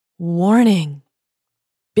Warning.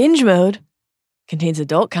 Binge mode contains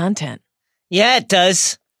adult content. Yeah, it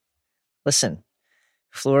does. Listen,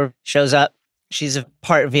 Fleur shows up. She's a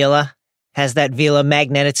part Vila, has that Vila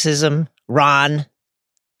magnetism. Ron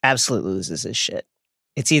absolutely loses his shit.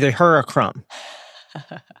 It's either her or Crumb.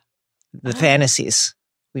 The fantasies.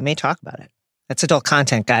 We may talk about it. That's adult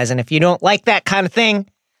content, guys. And if you don't like that kind of thing,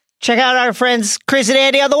 check out our friends Chris and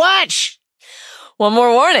Andy on The Watch. One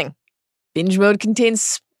more warning. Binge mode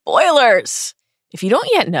contains spoilers. If you don't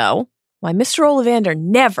yet know why Mr. Ollivander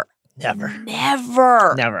never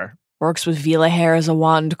works with Vila hair as a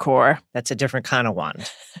wand core. That's a different kind of wand.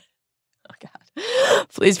 Oh, God.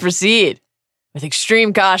 Please proceed with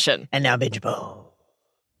extreme caution. And now binge mode.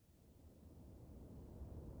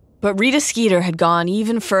 But Rita Skeeter had gone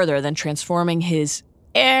even further than transforming his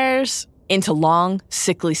heirs into long,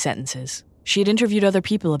 sickly sentences. She had interviewed other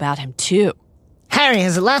people about him, too. Harry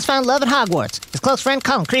has the last found love at Hogwarts. His close friend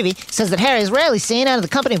Colin Creevy says that Harry is rarely seen out of the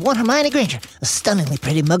company of one Hermione Granger, a stunningly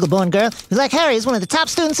pretty muggle-born girl who, like Harry, is one of the top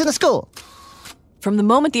students in the school. From the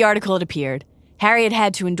moment the article had appeared, Harry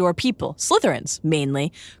had to endure people, Slytherins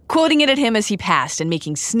mainly, quoting it at him as he passed and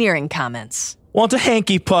making sneering comments. Want a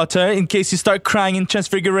hanky, Potter, in case you start crying in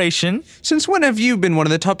Transfiguration? Since when have you been one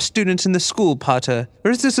of the top students in the school, Potter?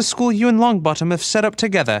 Or is this a school you and Longbottom have set up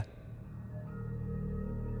together?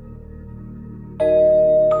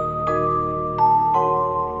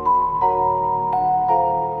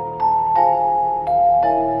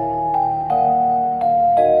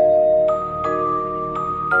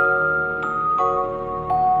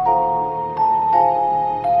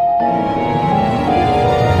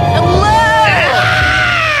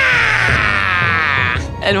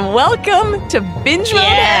 And welcome to Binge Mode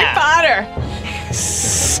Harry Potter.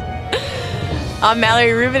 I'm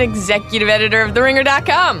Mallory Rubin, executive editor of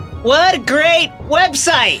TheRinger.com. What a great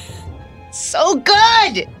website! So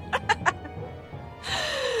good!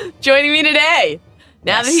 Joining me today,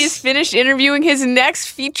 now that he's finished interviewing his next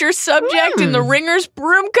feature subject in the Ringer's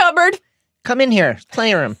broom cupboard. Come in here,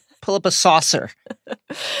 plenty of room. Pull up a saucer.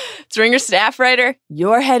 It's Ringer staff writer,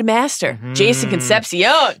 your headmaster, Jason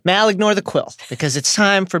Concepcion. Mal, ignore the quill, because it's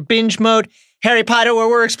time for Binge Mode Harry Potter, where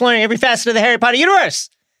we're exploring every facet of the Harry Potter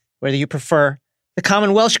universe. Whether you prefer the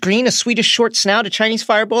common Welsh green, a Swedish short snout, a Chinese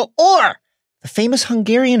fireball, or the famous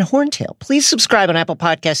Hungarian horntail, please subscribe on Apple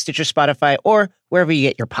Podcasts, Stitcher, Spotify, or wherever you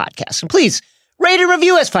get your podcasts. And please, rate and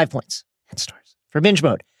review us 5 points and stars for Binge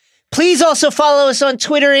Mode. Please also follow us on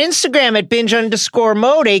Twitter and Instagram at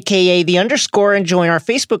binge_mode, a.k.a. the underscore, and join our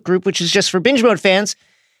Facebook group, which is just for Binge Mode fans,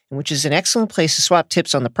 and which is an excellent place to swap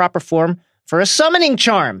tips on the proper form for a summoning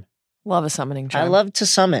charm. Love a summoning charm. I love to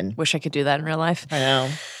summon. Wish I could do that in real life. I know.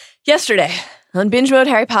 Yesterday, on Binge Mode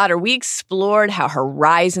Harry Potter, we explored how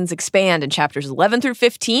horizons expand in chapters 11 through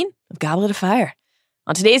 15 of Goblet of Fire.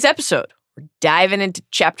 On today's episode, we're diving into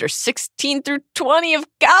chapters 16 through 20 of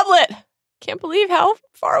Goblet. Can't believe how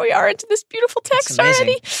far we are into this beautiful text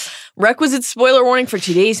already. Requisite spoiler warning for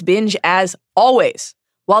today's binge as always.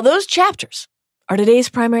 While those chapters are today's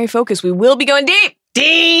primary focus, we will be going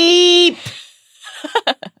deep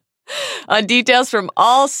on details from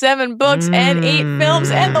all 7 books and 8 films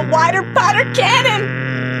and the wider Potter canon.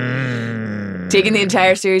 Taking the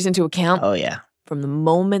entire series into account. Oh, yeah. From the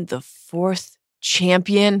moment the 4th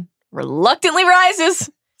champion reluctantly rises.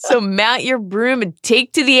 So mount your broom and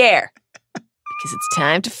take to the air. Because it's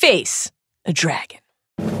time to face a dragon.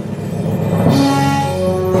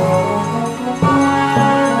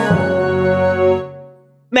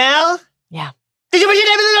 Mal? Yeah.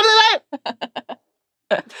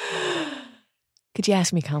 Could you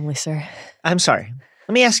ask me calmly, sir? I'm sorry.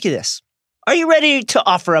 Let me ask you this. Are you ready to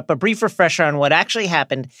offer up a brief refresher on what actually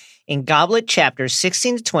happened in Goblet chapters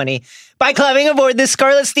 16 to 20 by climbing aboard this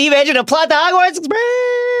Scarlet Steam engine to plot the Hogwarts Express?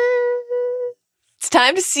 It's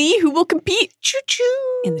time to see who will compete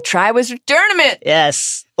Choo-choo. in the Triwizard Tournament.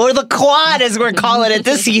 Yes. Or the quad, as we're calling it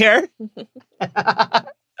this year.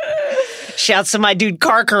 Shouts to my dude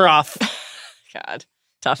Karkaroff. God,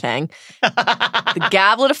 tough hang. The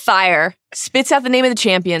Goblet of Fire spits out the name of the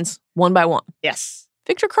champions one by one. Yes.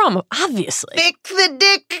 Victor Crumb, obviously. Vic the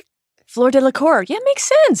Dick. Fleur Delacour, yeah, makes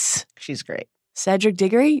sense. She's great. Cedric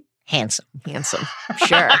Diggory, Handsome.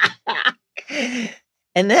 Sure.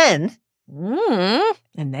 And then...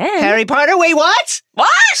 And then... Harry Potter, wait, what? What?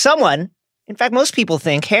 Someone, in fact, most people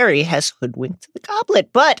think Harry has hoodwinked the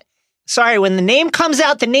goblet. But, sorry, when the name comes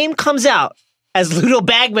out, as Ludo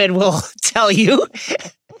Bagman will tell you.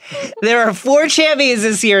 There are 4 champions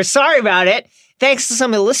this year. Sorry about it. Thanks to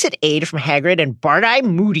some illicit aid from Hagrid and Barty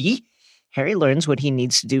Moody, Harry learns what he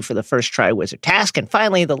needs to do for the first Triwizard task. And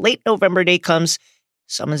finally, the late November day comes,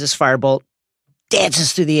 summons his firebolt,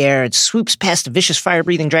 dances through the air and swoops past a vicious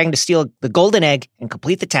fire-breathing dragon to steal the golden egg and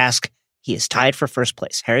complete the task. He is tied for first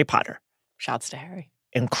place. Harry Potter. Shouts to Harry.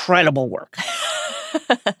 Incredible work.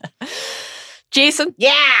 Jason.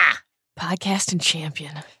 Yeah! Podcasting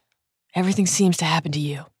champion. Everything seems to happen to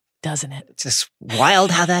you, doesn't it? It's just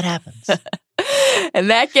wild how that happens. And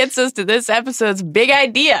that gets us to this episode's big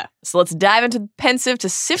idea. So let's dive into the pensive to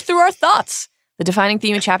sift through our thoughts. The defining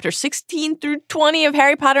theme in chapters 16 through 20 of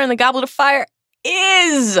Harry Potter and the Goblet of Fire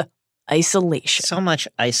is isolation. So much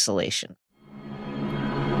isolation.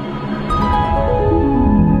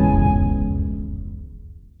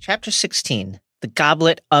 Chapter 16, The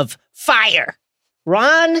Goblet of Fire.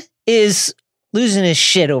 Ron is losing his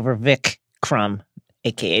shit over Vic Crumb,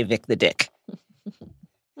 a.k.a. Vic the Dick.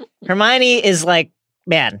 Hermione is like,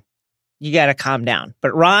 man, you gotta calm down.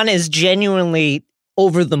 But Ron is genuinely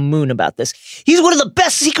over the moon about this. He's one of the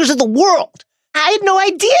best seekers in the world. I had no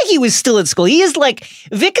idea he was still at school.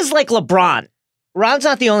 Vic is like LeBron. Ron's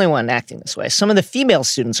not the only one acting this way. Some of the female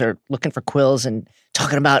students are looking for quills and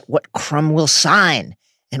talking about what Crumb will sign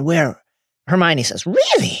and where. Hermione says,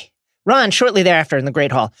 really? Ron, shortly thereafter in the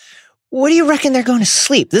Great Hall, where do you reckon they're going to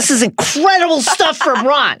sleep? This is incredible stuff from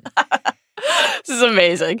Ron. This is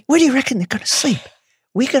amazing. Where do you reckon they're going to sleep?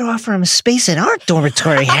 We could offer him a space in our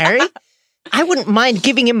dormitory, Harry. I wouldn't mind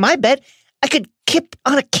giving him my bed. I could kip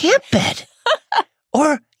on a camp bed.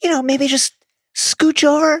 Or, maybe just scooch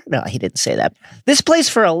over. No, he didn't say that. This plays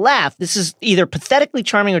for a laugh. This is either pathetically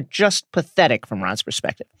charming or just pathetic from Ron's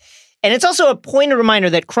perspective. And it's also a pointed reminder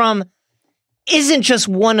that Crumb isn't just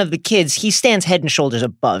one of the kids. He stands head and shoulders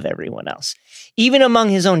above everyone else. Even among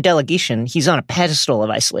his own delegation, he's on a pedestal of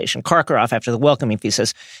isolation. Karkaroff, after the welcoming feast,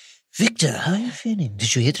 says, Victor, how are you feeling?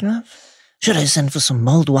 Did you eat enough? Should I send for some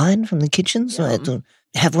mulled wine from the kitchen so I to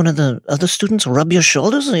have one of the other students rub your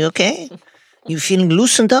shoulders? Are you okay? You feeling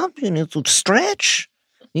loosened up? You need to stretch?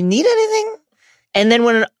 You need anything? And then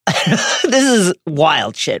when this is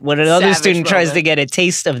wild shit. When another student tries to get a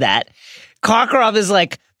taste of that, Karkaroff is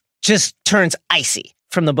like, just turns icy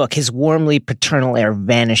from the book, his warmly paternal air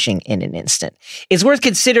vanishing in an instant. It's worth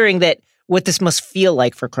considering that what this must feel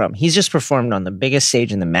like for Crumb. He's just performed on the biggest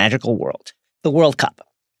stage in the magical world, the World Cup.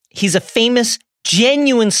 He's a famous,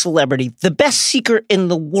 genuine celebrity, the best seeker in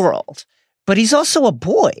the world. But he's also a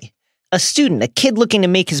boy, a student, a kid looking to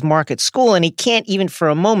make his mark at school, and he can't even for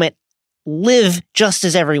a moment live just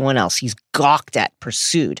as everyone else. He's gawked at,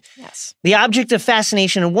 pursued. Yes. The object of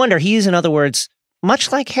fascination and wonder. He is, in other words,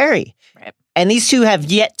 much like Harry. Right. And these two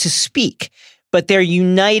have yet to speak, but they're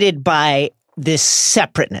united by this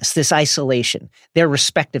separateness, this isolation, their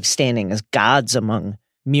respective standing as gods among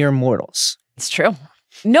mere mortals. It's true.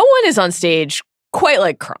 No one is on stage quite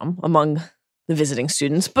like Crumb among the visiting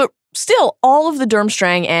students, but still, all of the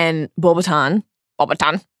Durmstrang and Beauxbaton.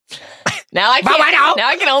 Now I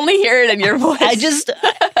can only hear it in your voice.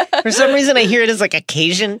 For some reason, I hear it as like a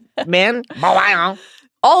Cajun man.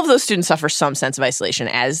 All of those students suffer some sense of isolation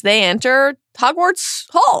as they enter Hogwarts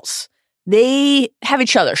halls. They have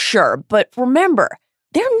each other, sure, but remember,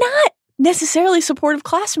 they're not necessarily supportive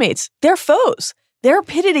classmates. They're foes. They're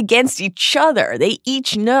pitted against each other. They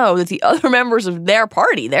each know that the other members of their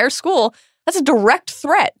party, their school, that's a direct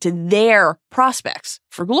threat to their prospects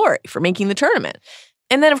for glory, for making the tournament.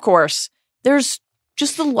 And then, of course, there's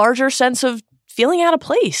just the larger sense of feeling out of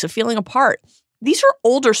place, of feeling apart. These are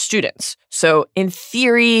older students. So in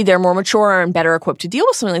theory, they're more mature and better equipped to deal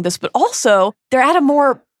with something like this, but also they're at a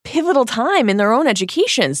more pivotal time in their own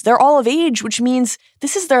educations. They're all of age, which means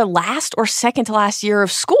this is their last or second to last year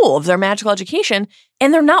of school, of their magical education,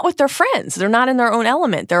 and they're not with their friends. They're not in their own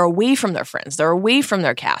element. They're away from their friends. They're away from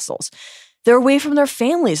their castles. They're away from their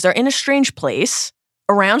families. They're in a strange place,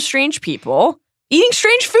 around strange people, eating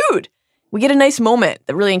strange food. We get a nice moment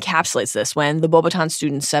that really encapsulates this when the Beauxbaton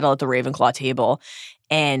students settle at the Ravenclaw table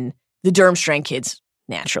and the Durmstrang kids,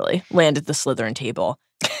 naturally, land at the Slytherin table.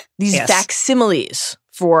 These facsimiles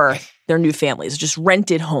for their new families, just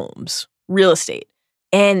rented homes, real estate.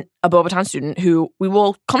 And a Beauxbaton student who we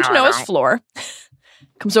will come to know as Fleur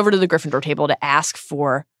comes over to the Gryffindor table to ask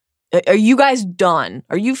for, are you guys done?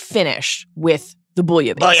 Are you finished with the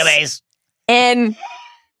bouillabaisse? Bouillabaisse. And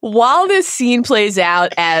while this scene plays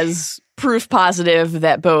out as proof positive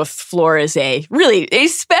that both Fleur is a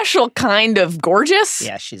special kind of gorgeous.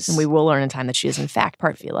 Yeah, she's... And we will learn in time that she is in fact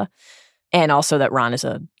part Fila. And also that Ron is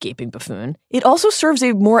a gaping buffoon. It also serves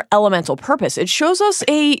a more elemental purpose. It shows us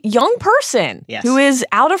a young person who is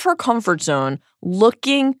out of her comfort zone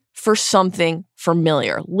looking for something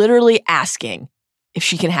familiar, literally asking if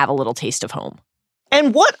she can have a little taste of home.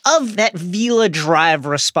 And what of that Vila Drive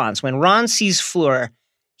response? When Ron sees Fleur,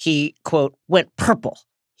 he, quote, went purple.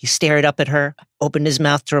 He stared up at her, opened his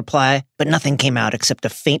mouth to reply, but nothing came out except a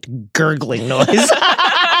faint gurgling noise.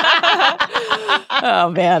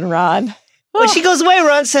 Oh, man, Ron. When she goes away,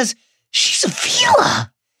 Ron says, "She's a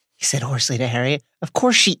Vila." He said hoarsely to Harry. "Of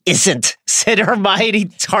course she isn't," said Hermione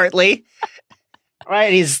tartly.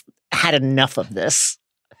 Hermione's had enough of this.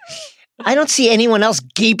 I don't see anyone else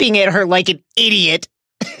gaping at her like an idiot.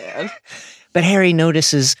 But Harry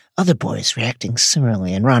notices other boys reacting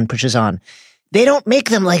similarly, and Ron pushes on. "They don't make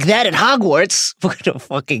them like that at Hogwarts." What a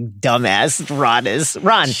fucking dumbass Ron is.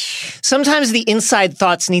 Ron, sometimes the inside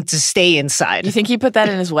thoughts need to stay inside. You think he put that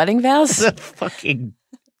in his wedding vows? The fucking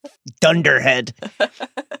dunderhead. What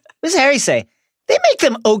does Harry say? "They make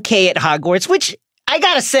them okay at Hogwarts," which I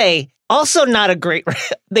gotta say, also not a great...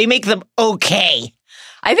 They make them okay.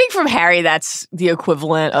 I think from Harry, that's the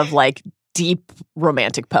equivalent of like deep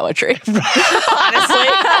romantic poetry. Honestly,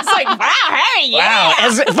 it's like, wow, Harry, yeah.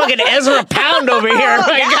 Wow, fucking Ezra Pound over here. Oh,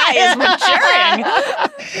 guy is maturing.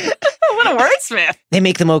 What a wordsmith. "They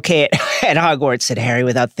make them okay at Hogwarts," said Harry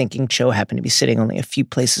without thinking. Cho happened to be sitting only a few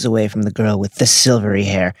places away from the girl with the silvery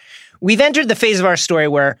hair. We've entered the phase of our story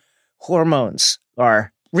where hormones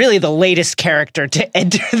are really the latest character to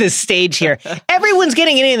enter the stage here. Everyone's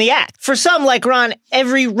getting it in the act. For some, like Ron,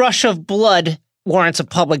 every rush of blood warrants a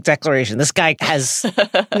public declaration. This guy has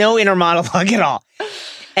no inner monologue at all.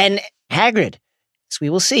 And Hagrid, as we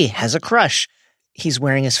will see, has a crush. He's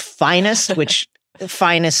wearing his finest, which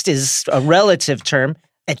finest is a relative term,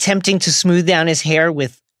 attempting to smooth down his hair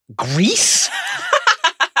with grease,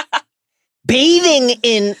 bathing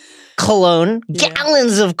in cologne,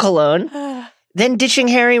 gallons of cologne, then ditching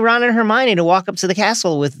Harry, Ron, and Hermione to walk up to the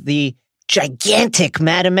castle with the gigantic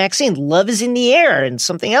Madame Maxime. Love is in the air and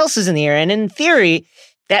something else is in the air. And in theory,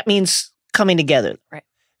 that means coming together. Right.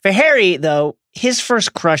 For Harry, though, his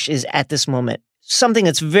first crush is at this moment something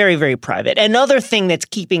that's very, very private. Another thing that's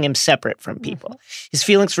keeping him separate from people. Mm-hmm. His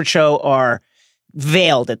feelings for Cho are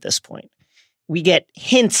veiled at this point. We get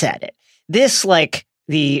hints at it. This, like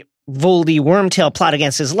the Voldy Wormtail plot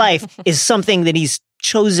against his life, is something that he's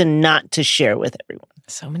chosen not to share with everyone.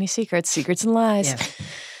 So many secrets and lies. Yeah.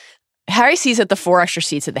 Harry sees that the 4 extra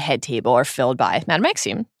seats at the head table are filled by Madame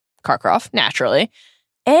Maxime, Karkaroff, naturally,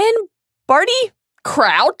 and Barty,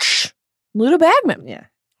 Crouch, Ludo Bagman. Yeah.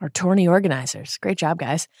 Our tourney organizers. Great job,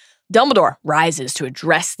 guys. Dumbledore rises to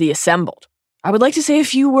address the assembled. "I would like to say a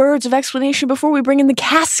few words of explanation before we bring in the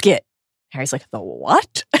casket." Harry's like, "The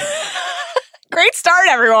what?" Great start,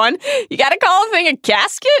 everyone. You got to call a thing a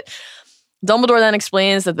casket? Dumbledore then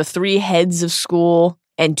explains that the 3 heads of school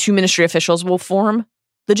and 2 ministry officials will form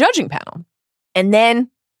the judging panel. And then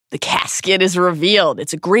the casket is revealed.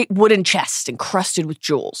 It's a great wooden chest encrusted with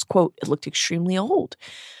jewels. Quote, "It looked extremely old."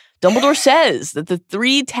 Dumbledore says that the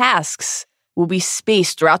 3 tasks will be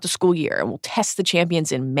spaced throughout the school year and will test the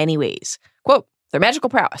champions in many ways. Quote, "Their magical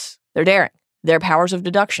prowess, their daring, their powers of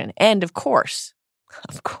deduction, and of course,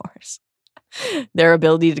 their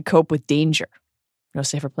ability to cope with danger. No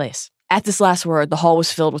safer place." At this last word, the hall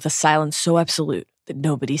was filled with a silence so absolute that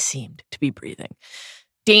nobody seemed to be breathing.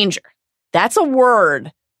 Danger. That's a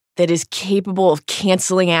word that is capable of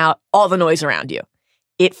canceling out all the noise around you.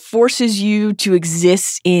 It forces you to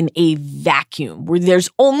exist in a vacuum where there's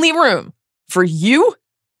only room for you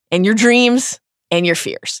and your dreams and your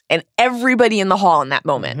fears. And everybody in the hall in that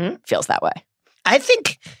moment feels that way. I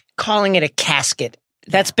think calling it a casket,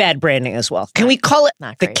 that's bad branding as well. Can we call it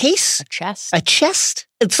the case? A chest. A chest?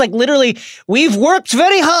 It's like literally, "We've worked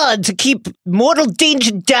very hard to keep mortal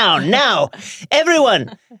danger down. Now,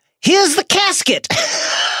 everyone, here's the casket."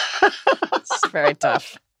 It's very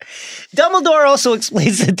tough. Dumbledore also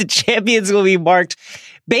explains that the champions will be marked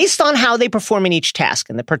based on how they perform in each task,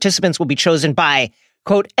 and the participants will be chosen by,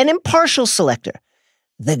 quote, "an impartial selector,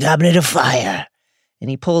 the Goblet of Fire." And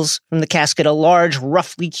he pulls from the casket a large,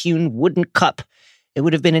 roughly hewn wooden cup. It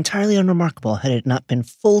would have been entirely unremarkable had it not been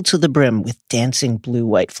full to the brim with dancing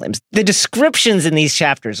blue-white flames. The descriptions in these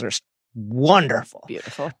chapters are wonderful.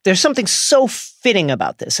 Beautiful. There's something so fitting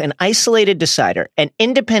about this. An isolated decider, an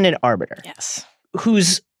independent arbiter. Yes.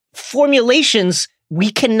 Whose formulations we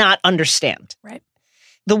cannot understand. Right.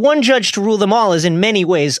 The one judge to rule them all is in many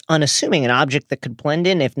ways unassuming, an object that could blend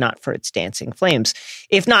in if not for its dancing flames.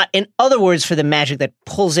 If not, in other words, for the magic that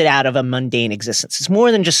pulls it out of a mundane existence. It's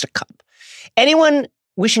more than just a cup. Anyone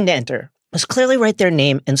wishing to enter must clearly write their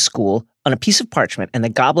name and school on a piece of parchment, and the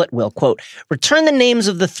goblet will, quote, "return the names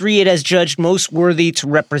of the 3 it has judged most worthy to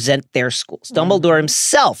represent their schools." Dumbledore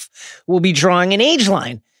himself will be drawing an age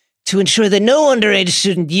line to ensure that no underage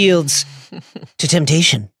student yields to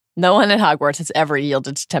temptation. No one at Hogwarts has ever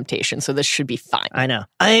yielded to temptation, so this should be fine. I know.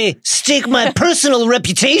 "I stake my personal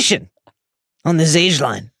reputation On this age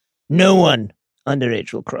line, no one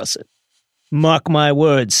underage will cross it. Mark my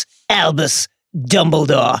words, Albus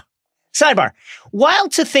Dumbledore. Sidebar.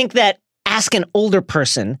 Wild to think that ask an older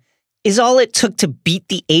person is all it took to beat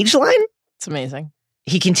the age line? It's amazing.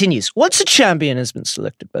 He continues, once a champion has been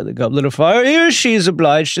selected by the Goblet of Fire, he or she is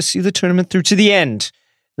obliged to see the tournament through to the end.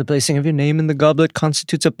 The placing of your name in the goblet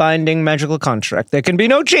constitutes a binding magical contract. There can be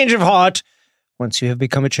no change of heart once you have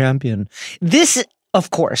become a champion. This, of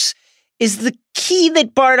course, is the key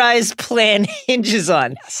that Barti-Eye's plan hinges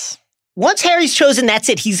on. Yes. Once Harry's chosen, that's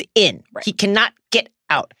it. He's in. Right. He cannot get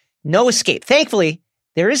out. No escape. Thankfully,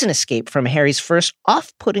 there is an escape from Harry's first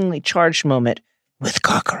off-puttingly charged moment with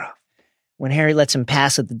Karkaroff. When Harry lets him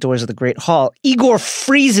pass at the doors of the Great Hall, Igor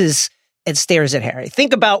freezes and stares at Harry.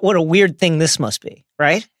 Think about what a weird thing this must be,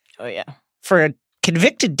 right? Oh, yeah. For a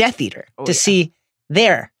convicted Death Eater to see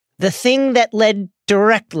there, the thing that led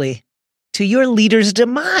directly to your leader's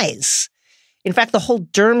demise. In fact, the whole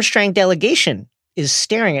Durmstrang delegation is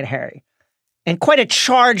staring at Harry. And quite a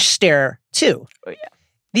charged stare, too. Oh, yeah.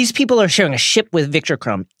 These people are sharing a ship with Victor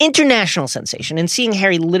Crumb, international sensation, and seeing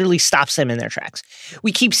Harry literally stops them in their tracks.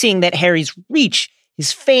 We keep seeing that Harry's reach,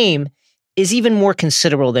 his fame, is even more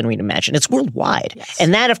considerable than we'd imagine. It's worldwide. Yes.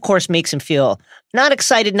 And that, of course, makes him feel not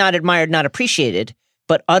excited, not admired, not appreciated,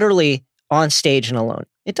 but utterly on stage and alone.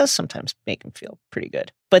 It does sometimes make him feel pretty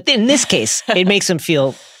good. But in this case, it makes him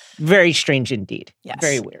feel very strange indeed. Yes.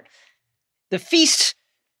 Very weird. The feast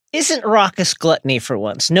isn't raucous gluttony for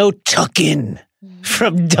once. No tuck-in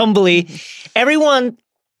from Dumbly. Everyone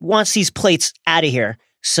wants these plates out of here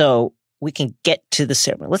so we can get to the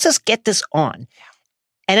ceremony. Let's just get this on.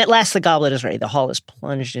 And at last, the goblet is ready. The hall is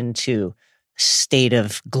plunged into a state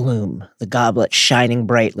of gloom. The goblet shining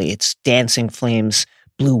brightly, its dancing flames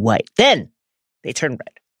blue-white. Then they turn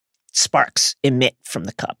red. Sparks emit from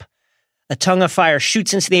the cup. A tongue of fire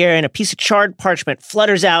shoots into the air, and a piece of charred parchment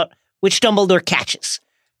flutters out, which Dumbledore catches.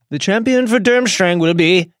 The champion for Durmstrang will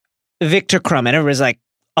be Victor Crumb. And everybody's like,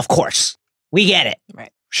 of course. We get it.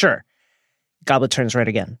 Right. Sure. Goblet turns red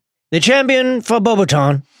again. The champion for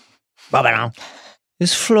Beauxbaton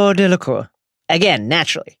is Fleur Delacour. Again,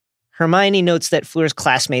 naturally. Hermione notes that Fleur's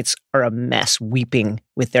classmates are a mess, weeping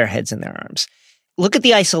with their heads in their arms. Look at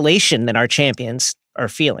the isolation that our champions are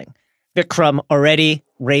feeling. Vic Crumb already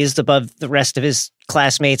raised above the rest of his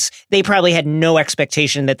classmates. They probably had no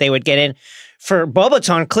expectation that they would get in. For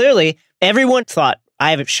Beauxbaton, clearly, everyone thought, I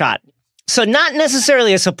have a shot. So not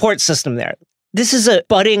necessarily a support system there. This is a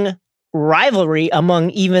budding rivalry among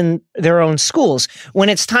even their own schools. When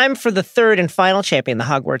it's time for the third and final champion, the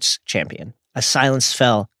Hogwarts champion, a silence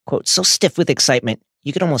fell, quote, so stiff with excitement,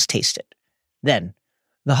 you could almost taste it. Then,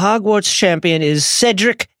 the Hogwarts champion is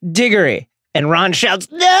Cedric Diggory. And Ron shouts,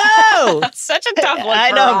 no! Such a tough one I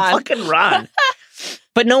for know, Ron. fucking Ron.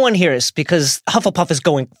 But no one hears because Hufflepuff is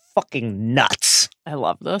going fucking nuts. I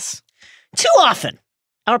love this. Too often,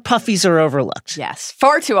 our puffies are overlooked. Yes.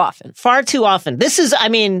 Far too often. Far too often. This is,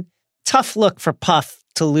 tough look for Puff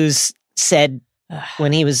to lose Ced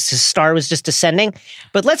when his star was just descending.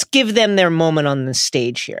 But let's give them their moment on the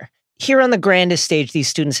stage here. Here on the grandest stage these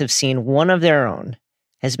students have seen, one of their own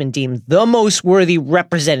has been deemed the most worthy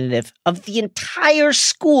representative of the entire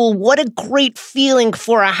school. What a great feeling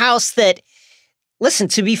for a house that, listen,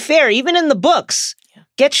 to be fair, even in the books,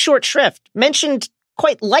 gets short shrift, mentioned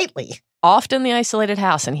quite lightly. Often the isolated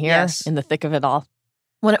house, and here, Yes. in the thick of it all.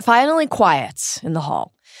 When it finally quiets in the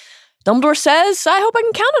hall, Dumbledore says, I hope I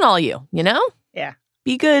can count on all you, you know? Yeah.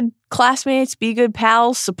 Be good classmates, be good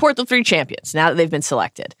pals, support the three champions now that they've been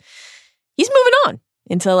selected. He's moving on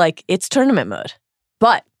into, it's tournament mode.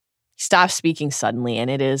 But he stops speaking suddenly, and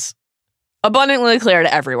it is abundantly clear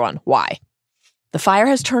to everyone why. The fire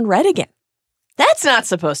has turned red again. That's not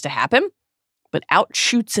supposed to happen. But out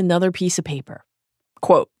shoots another piece of paper.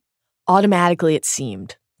 Quote, automatically it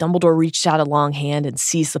seemed, Dumbledore reached out a long hand and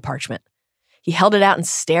seized the parchment. He held it out and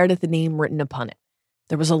stared at the name written upon it.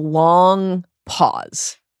 There was a long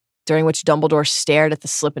pause, during which Dumbledore stared at the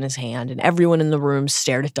slip in his hand, and everyone in the room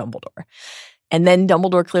stared at Dumbledore. And then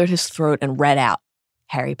Dumbledore cleared his throat and read out,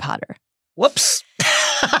 Harry Potter. Whoops.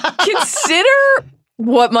 Consider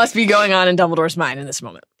what must be going on in Dumbledore's mind in this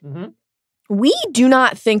moment. Mm-hmm. We do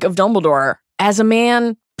not think of Dumbledore as a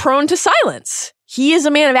man prone to silence. He is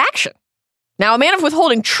a man of action. Now, a man of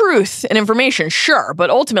withholding truth and information, sure, but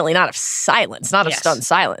ultimately not of silence, not of stunned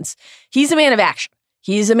silence. He's a man of action.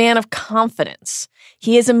 He is a man of confidence.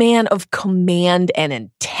 He is a man of command and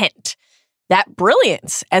intent. That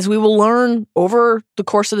brilliance, as we will learn over the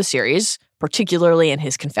course of the series, particularly in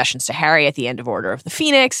his confessions to Harry at the end of Order of the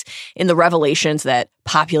Phoenix, in the revelations that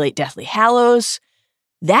populate Deathly Hallows,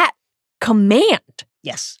 that command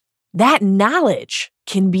Yes. That knowledge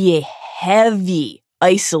can be a heavy,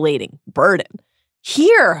 isolating burden.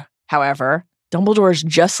 Here, however, Dumbledore is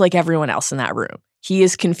just like everyone else in that room. He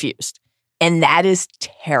is confused. And that is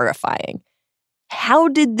terrifying. How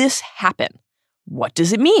did this happen? What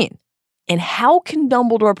does it mean? And how can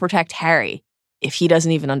Dumbledore protect Harry if he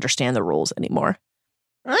doesn't even understand the rules anymore?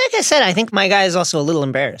 Like I said, I think my guy is also a little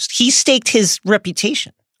embarrassed. He staked his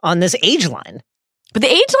reputation on this age line. But the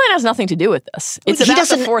age line has nothing to do with this. It's about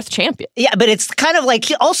the fourth champion. Yeah, but it's kind of like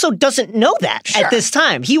he also doesn't know that at this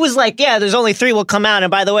time. He was like, yeah, there's only 3 will come out. And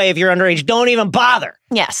by the way, if you're underage, don't even bother.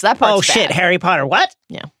 Yes, that part's bad. Oh, shit, Harry Potter, what?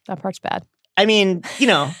 Yeah, that part's bad. I mean,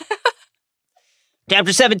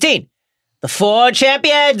 Chapter 17, the 4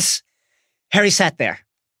 champions. Harry sat there,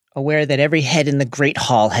 aware that every head in the Great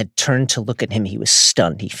Hall had turned to look at him. He was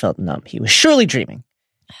stunned. He felt numb. He was surely dreaming.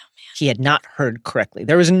 Oh, man. He had not heard correctly.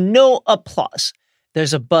 There was no applause.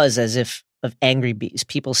 There's a buzz as if of angry bees.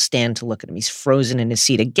 People stand to look at him. He's frozen in his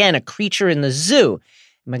seat. Again, a creature in the zoo.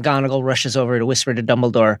 McGonagall rushes over to whisper to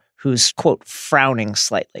Dumbledore, who's, quote, frowning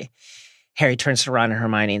slightly. Harry turns to Ron and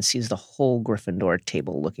Hermione and sees the whole Gryffindor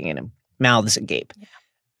table looking at him, mouths agape. Yeah.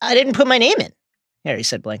 I didn't put my name in, Harry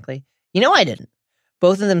said blankly. I didn't.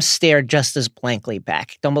 Both of them stare just as blankly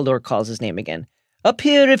back. Dumbledore calls his name again. Up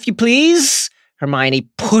here, if you please. Hermione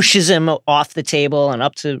pushes him off the table and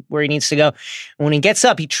up to where he needs to go. And when he gets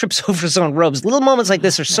up, he trips over his own robes. Little moments like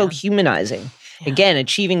this are so humanizing. Yeah. Again,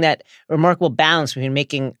 achieving that remarkable balance between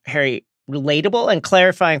making Harry relatable and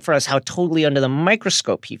clarifying for us how totally under the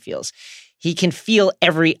microscope he feels. He can feel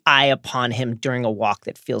every eye upon him during a walk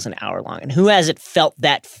that feels an hour long. And who hasn't felt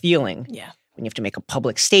that feeling? Yeah. When you have to make a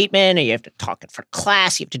public statement or you have to talk it for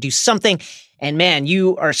class, you have to do something. And man,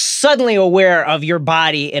 you are suddenly aware of your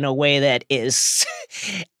body in a way that is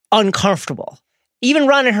uncomfortable. Even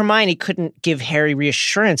Ron and Hermione couldn't give Harry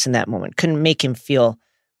reassurance in that moment, couldn't make him feel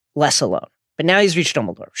less alone. But now he's reached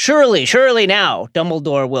Dumbledore. Surely now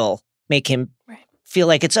Dumbledore will make him feel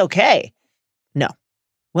like it's okay. No.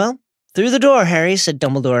 Well, through the door, Harry, said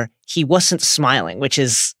Dumbledore. He wasn't smiling, which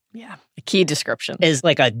is... yeah, a key description. Is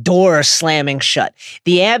like a door slamming shut.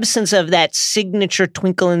 The absence of that signature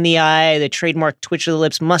twinkle in the eye, the trademark twitch of the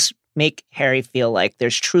lips must make Harry feel like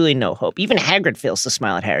there's truly no hope. Even Hagrid fails to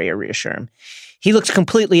smile at Harry or reassure him. He looks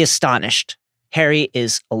completely astonished. Harry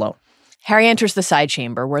is alone. Harry enters the side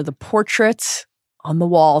chamber where the portraits on the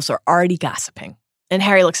walls are already gossiping. And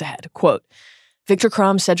Harry looks ahead. Quote, Victor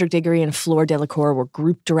Crumb, Cedric Diggory, and Fleur Delacour were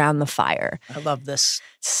grouped around the fire. I love this.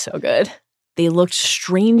 So good. They looked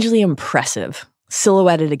strangely impressive,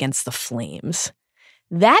 silhouetted against the flames.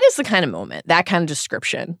 That is the kind of moment, that kind of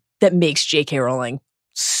description, that makes J.K. Rowling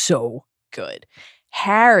so good.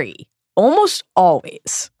 Harry, almost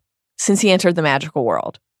always, since he entered the magical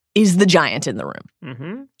world, is the giant in the room.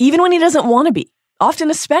 Mm-hmm. Even when he doesn't want to be.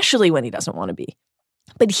 Often, especially when he doesn't want to be.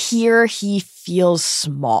 But here, he feels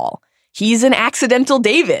small. He's an accidental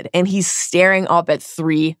David, and he's staring up at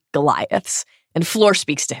 3 Goliaths. And Fleur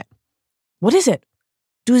speaks to him. What is it?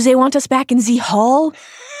 Do they want us back in the hall?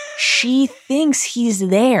 She thinks he's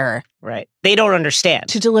there. Right. They don't understand.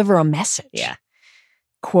 To deliver a message. Yeah.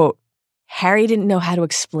 Quote, Harry didn't know how to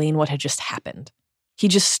explain what had just happened. He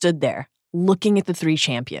just stood there, looking at the 3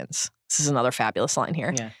 champions. This is another fabulous line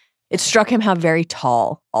here. Yeah. It struck him how very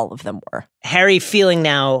tall all of them were. Harry feeling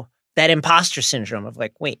now that imposter syndrome of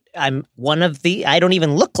like, wait, I'm one of the, I don't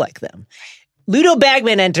even look like them. Ludo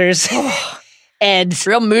Bagman enters. And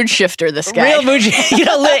real mood shifter, this guy. Real mood shifter.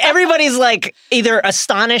 Everybody's like either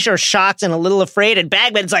astonished or shocked and a little afraid. And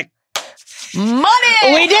Bagman's like, money!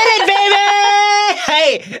 We did it, baby!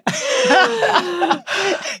 Hey!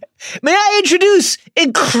 May I introduce,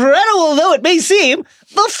 incredible though it may seem,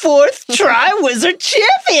 the 4th Triwizard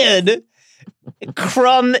champion!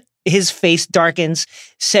 Crumb, his face darkens.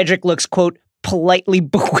 Cedric looks, quote, politely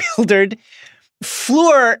bewildered.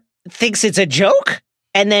 Fleur thinks it's a joke.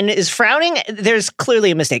 And then is frowning. There's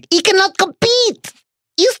clearly a mistake. He cannot compete.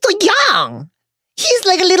 He's too young. He's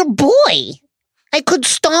like a little boy. I could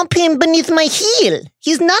stomp him beneath my heel.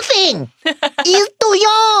 He's nothing. He's too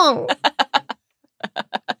young.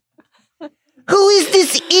 Who is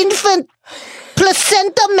this infant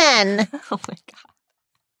placenta man? Oh my God.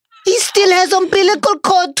 He still has umbilical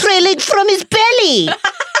cord trailing from his belly.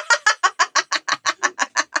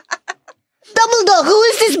 Dumbledore, who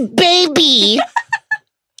is this baby?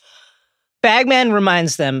 Bagman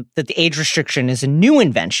reminds them that the age restriction is a new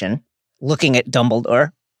invention, looking at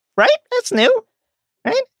Dumbledore. Right? That's new.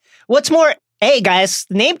 Right? What's more, hey guys,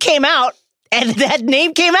 the name came out, and that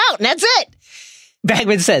name came out, and that's it.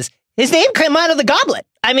 Bagman says, his name came out of the goblet.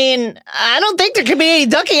 I mean, I don't think there can be any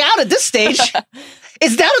ducking out at this stage.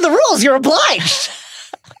 It's down to the rules, you're obliged.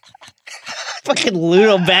 Fucking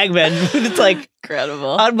Ludo Bagman. It's like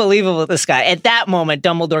Incredible. unbelievable, this guy. At that moment,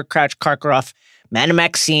 Dumbledore, Crouch, Karkaroff, Madame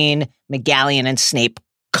Maxine, McGallion, and Snape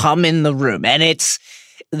come in the room. And it's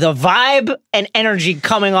the vibe and energy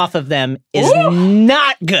coming off of them is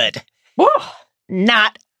not good. Woo.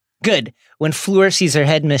 Not good. When Fleur sees her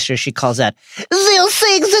headmistress, she calls out, They're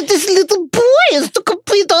saying that this little boy is to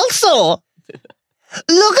compete also.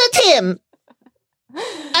 Look at him.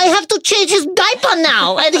 I have to change his diaper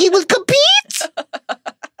now, and he will compete.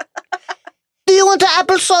 Do you want the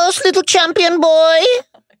applesauce, little champion boy?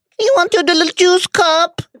 You want your little juice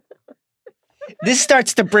cup? This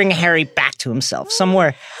starts to bring Harry back to himself.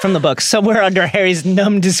 Somewhere from the book, somewhere under Harry's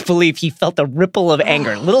numb disbelief, he felt a ripple of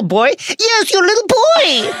anger. Little boy? Yes, your little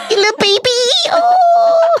boy. Your little baby.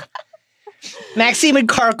 Oh. Maxime and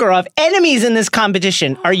Karkaroff, enemies in this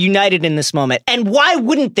competition, are united in this moment. And why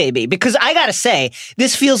wouldn't they be? Because I gotta say,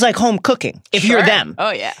 this feels like home cooking, if you're them.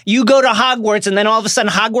 Oh, yeah. You go to Hogwarts, and then all of a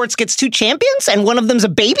sudden Hogwarts gets 2 champions, and one of them's a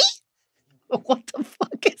baby? What the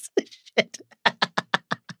fuck is this shit?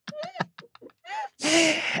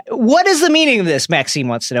 What is the meaning of this, Maxime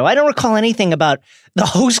wants to know. I don't recall anything about the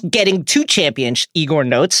host getting 2 champions, Igor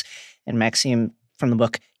notes. And Maxime from the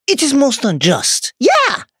book, it is most unjust.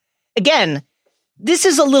 Yeah! Again, this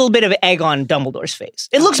is a little bit of egg on Dumbledore's face.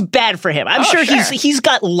 It looks bad for him. I'm sure he's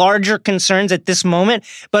got larger concerns at this moment,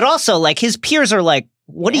 but also, like, his peers are like,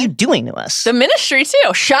 what are you doing to us? The Ministry,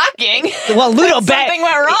 too. Shocking. Well, Ludo Something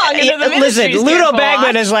went wrong. Listen, Ludo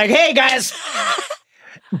Bagman is like, hey, guys,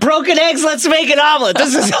 broken eggs, let's make an omelet.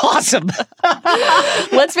 This is awesome.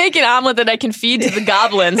 Let's make an omelet that I can feed to the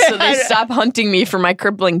goblins so they stop hunting me for my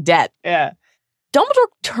crippling debt. Yeah. Dumbledore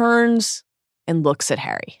turns and looks at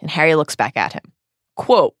Harry, and Harry looks back at him.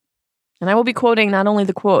 Quote, and I will be quoting not only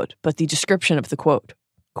the quote, but the description of the quote.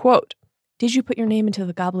 Quote, did you put your name into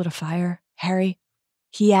the Goblet of Fire, Harry?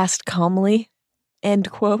 He asked calmly. End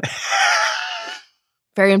quote.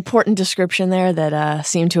 Very important description there that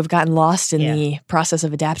seemed to have gotten lost in the process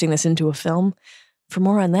of adapting this into a film. For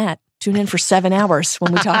more on that, tune in for 7 hours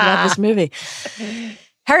when we talk about this movie.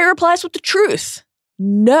 Harry replies with the truth.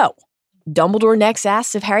 No. Dumbledore next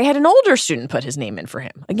asks if Harry had an older student put his name in for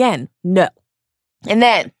him. Again, no. And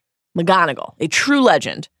then McGonagall, a true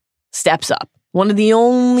legend, steps up. One of the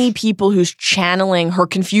only people who's channeling her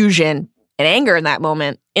confusion and anger in that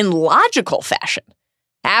moment in logical fashion.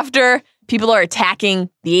 After people are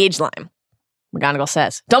attacking the age line, McGonagall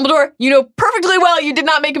says, Dumbledore, you know perfectly well you did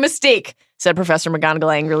not make a mistake, said Professor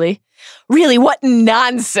McGonagall angrily. Really, what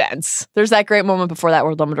nonsense. There's that great moment before that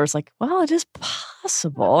where Dumbledore's like, well, it is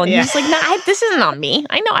possible. And he's like, nah, this isn't on me.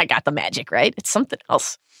 I know I got the magic, right? It's something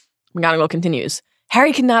else. McGonagall continues.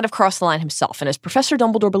 Harry could not have crossed the line himself, and as Professor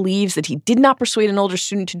Dumbledore believes that he did not persuade an older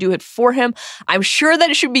student to do it for him, I'm sure that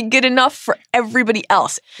it should be good enough for everybody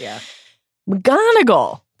else. Yeah.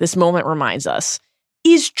 McGonagall, this moment reminds us,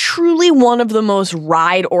 is truly one of the most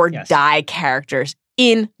ride or die characters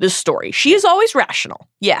in the story. She is always rational.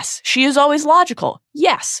 Yes. She is always logical.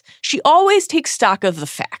 Yes. She always takes stock of the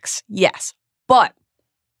facts. Yes. But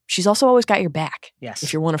she's also always got your back. Yes.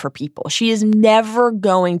 If you're one of her people. She is never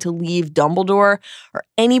going to leave Dumbledore or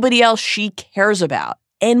anybody else she cares about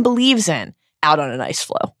and believes in out on an ice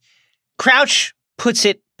floe. Crouch puts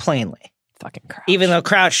it plainly. Fucking Crouch. Even though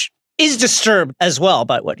Crouch is disturbed as well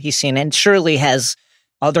by what he's seen and surely has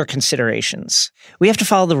other considerations. We have to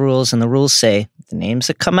follow the rules, and the rules say the names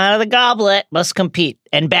that come out of the goblet must compete.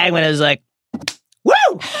 And Bagman is like, woo!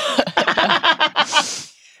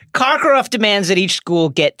 Karkaroff demands that each school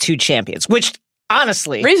get 2 champions, which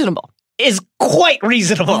honestly reasonable. Is quite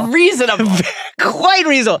reasonable. Reasonable. Quite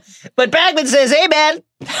reasonable. But Bagman says, hey man,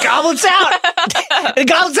 goblet's out. The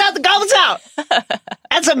goblet's out, the goblet's out.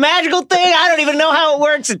 That's a magical thing. I don't even know how it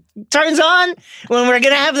works. It turns on when we're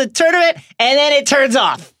going to have the tournament, and then it turns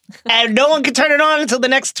off. And no one can turn it on until the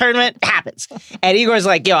next tournament happens. And Igor's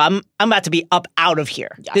like, yo, I'm about to be up out of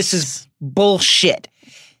here. Yes. This is bullshit.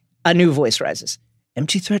 A new voice rises.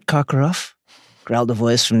 Empty threat, Karkaroff, growled a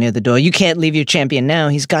voice from near the door. You can't leave your champion now.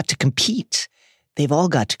 He's got to compete. They've all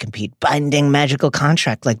got to compete. Binding magical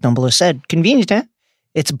contract, like Dumbledore said. Convenient, huh?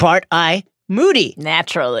 It's Bart I. Moody.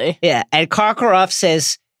 Naturally. Yeah, and Karkaroff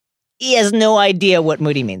says he has no idea what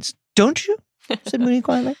Moody means. Don't you? Said Moody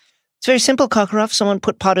quietly. It's very simple, Karkaroff. Someone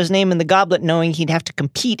put Potter's name in the goblet knowing he'd have to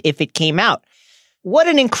compete if it came out. What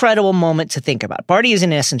an incredible moment to think about. Barty is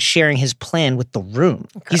in essence sharing his plan with the room.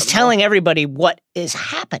 Incredible. He's telling everybody what is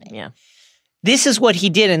happening. Yeah. This is what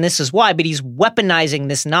he did and this is why, but he's weaponizing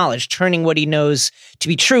this knowledge, turning what he knows to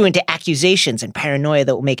be true into accusations and paranoia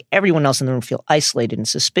that will make everyone else in the room feel isolated and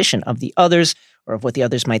suspicion of the others or of what the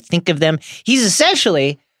others might think of them. He's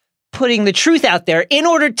essentially putting the truth out there in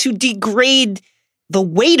order to degrade the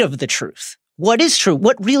weight of the truth. What is true?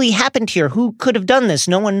 What really happened here? Who could have done this?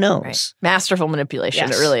 No one knows. Right. Masterful manipulation,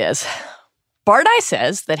 Yes. it really is. Bardai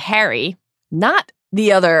says that Harry, not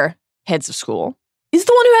the other heads of school, is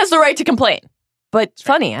the one who has the right to complain. But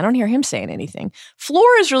funny, I don't hear him saying anything.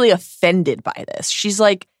 Flora is really offended by this. She's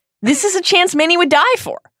like, this is a chance Manny would die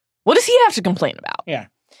for. What does he have to complain about? Yeah.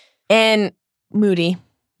 And Moody,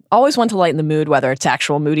 always one to lighten the mood, whether it's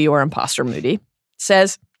actual Moody or imposter Moody,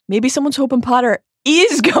 says maybe someone's hoping Potter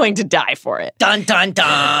is going to die for it. Dun, dun,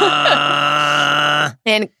 dun.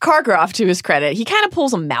 And Karkaroff, to his credit, he kind of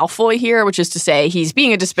pulls a Malfoy here, which is to say he's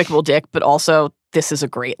being a despicable dick, but also this is a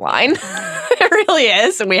great line. It really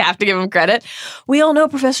is, and we have to give him credit. We all know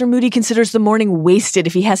Professor Moody considers the morning wasted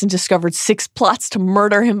if he hasn't discovered 6 plots to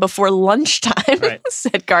murder him before lunchtime, Right.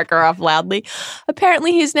 said Karkaroff loudly.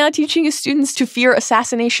 Apparently, he is now teaching his students to fear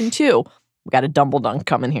assassination, too. We got a Dumbledunk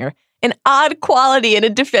coming here. An odd quality in a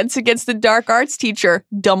defense against the dark arts teacher,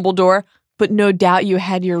 Dumbledore, but no doubt you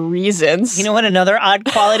had your reasons. You know what another odd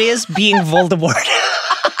quality is? Being Voldemort.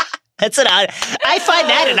 That's an odd. I find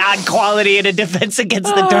that an odd quality in a defense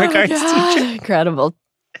against the dark arts teacher. Incredible.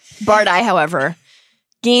 Bardai, however,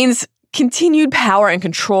 gains continued power and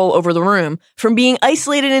control over the room from being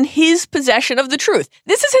isolated in his possession of the truth.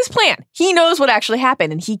 This is his plan. He knows what actually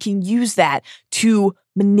happened, and he can use that to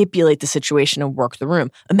manipulate the situation and work the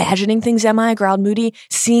room. Imagining things, am I? Growled Moody.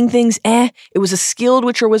 Seeing things, It was a skilled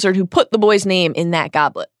witcher wizard who put the boy's name in that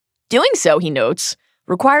goblet. Doing so, he notes,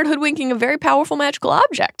 required hoodwinking a very powerful magical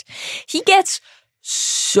object. He gets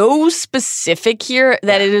so specific here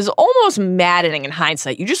that it is almost maddening in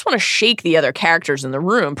hindsight. You just want to shake the other characters in the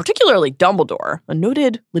room, particularly Dumbledore, a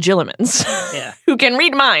noted legilimens, who can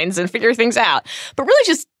read minds and figure things out. But really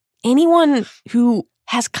just anyone who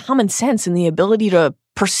has common sense and the ability to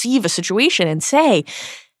perceive a situation and say,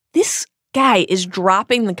 this guy is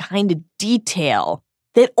dropping the kind of detail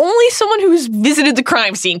that only someone who's visited the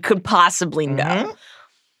crime scene could possibly know. Mm-hmm.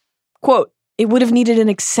 Quote, it would have needed an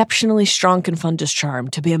exceptionally strong confundus charm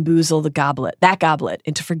to bamboozle that goblet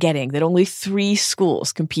into forgetting that only 3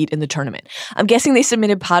 schools compete in the tournament. I'm guessing they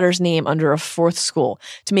submitted Potter's name under a 4th school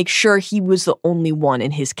to make sure he was the only one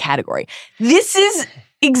in his category. This is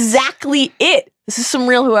exactly it. This is some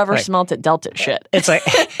real whoever smelt it dealt it shit. It's like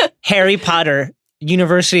Harry Potter,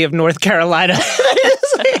 University of North Carolina.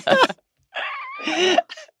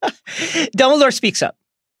 Dumbledore speaks up.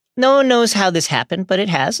 No one knows how this happened, but it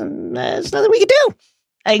has, and there's nothing we can do.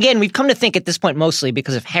 Again, we've come to think at this point mostly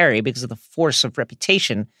because of Harry, because of the force of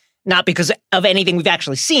reputation, not because of anything we've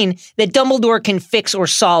actually seen, that Dumbledore can fix or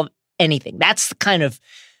solve anything. That's the kind of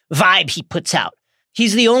vibe he puts out.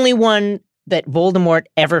 He's the only one that Voldemort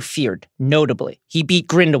ever feared, notably. He beat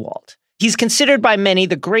Grindelwald. He's considered by many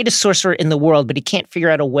the greatest sorcerer in the world, but he can't figure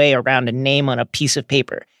out a way around a name on a piece of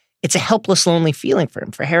paper. It's a helpless, lonely feeling for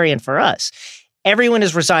him, for Harry and for us. Everyone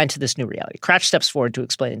is resigned to this new reality. Crouch steps forward to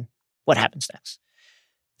explain what happens next.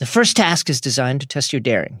 The first task is designed to test your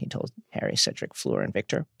daring, he told Harry, Cedric, Fleur, and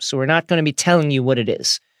Victor. So we're not going to be telling you what it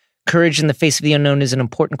is. Courage in the face of the unknown is an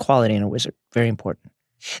important quality in a wizard. Very important.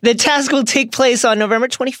 The task will take place on November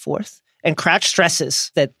 24th, and Crouch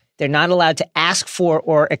stresses that they're not allowed to ask for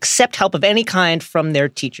or accept help of any kind from their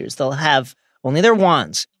teachers. They'll have only their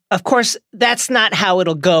wands. Of course, that's not how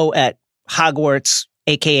it'll go at Hogwarts,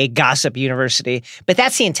 aka Gossip University, but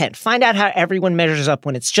that's the intent. Find out how everyone measures up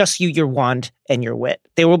when it's just you, your wand, and your wit.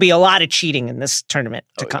 There will be a lot of cheating in this tournament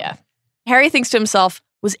to come. Yeah. Harry thinks to himself,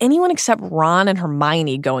 was anyone except Ron and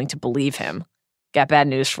Hermione going to believe him? Got bad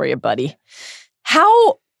news for you, buddy.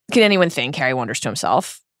 How can anyone think, Harry wonders to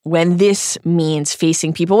himself, when this means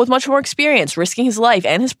facing people with much more experience, risking his life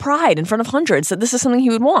and his pride in front of hundreds, that this is something he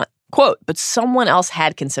would want? Quote, but someone else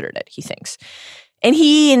had considered it, he thinks. And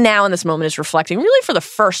he now in this moment is reflecting really for the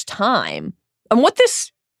first time on what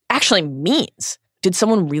this actually means. Did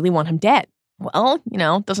someone really want him dead? Well,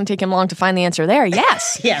 it doesn't take him long to find the answer there.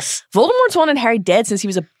 Yes. Yes. Voldemort's wanted Harry dead since he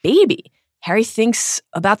was a baby. Harry thinks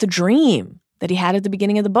about the dream that he had at the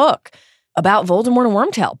beginning of the book, about Voldemort and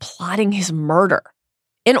Wormtail plotting his murder.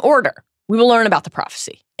 In order, we will learn about the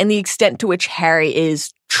prophecy and the extent to which Harry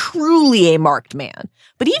is truly a marked man.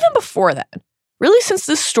 But even before that, really since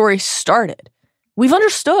this story started, we've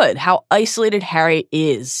understood how isolated Harry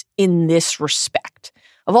is in this respect.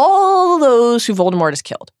 Of all those who Voldemort has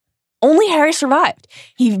killed, only Harry survived.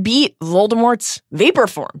 He beat Voldemort's vapor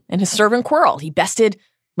form and his servant Quirrell. He bested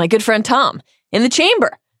my good friend Tom in the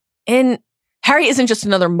chamber. And Harry isn't just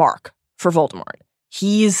another mark for Voldemort.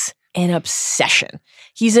 He's an obsession.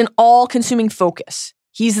 He's an all-consuming focus.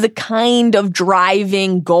 He's the kind of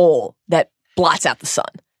driving goal that blots out the sun.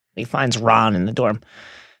 He finds Ron in the dorm.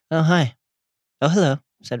 Oh, hi. Oh, hello,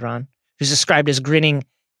 said Ron, who's described as grinning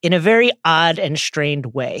in a very odd and strained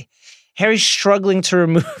way. Harry's struggling to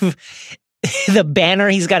remove the banner.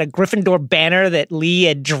 He's got a Gryffindor banner that Lee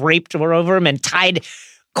had draped over him and tied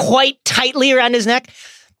quite tightly around his neck.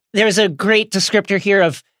 There's a great descriptor here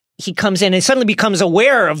of he comes in and suddenly becomes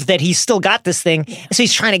aware of that he's still got this thing. So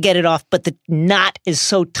he's trying to get it off, but the knot is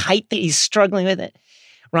so tight that he's struggling with it.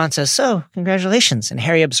 Ron says, so, congratulations. And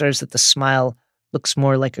Harry observes that the smile looks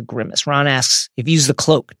more like a grimace. Ron asks if he used the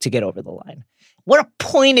cloak to get over the line. What a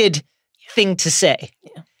pointed thing to say.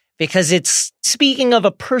 Yeah. Because it's speaking of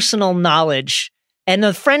a personal knowledge and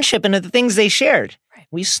the friendship and of the things they shared. Right.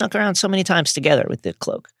 We snuck around so many times together with the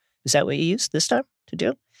cloak. Is that what you used this time to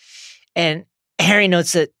do? And Harry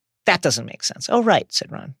notes that doesn't make sense. Oh, right,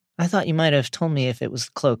 said Ron. I thought you might have told me if it was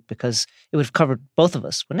the cloak because it would have covered both of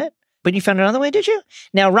us, wouldn't it? But you found another way, did you?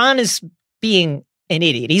 Now, Ron is being an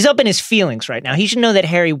idiot. He's up in his feelings right now. He should know that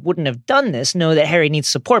Harry wouldn't have done this, know that Harry needs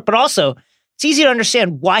support, but also it's easy to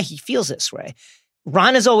understand why he feels this way.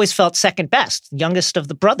 Ron has always felt second best, youngest of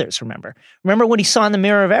the brothers, remember? Remember what he saw in the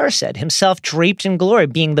Mirror of Erised, himself draped in glory,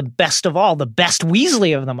 being the best of all, the best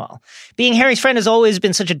Weasley of them all. Being Harry's friend has always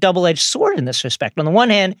been such a double-edged sword in this respect. On the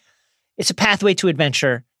one hand, it's a pathway to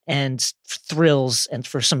adventure and thrills and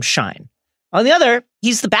for some shine. On the other,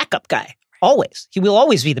 he's the backup guy, always. He will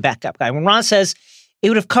always be the backup guy. When Ron says, it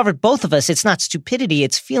would have covered both of us, it's not stupidity,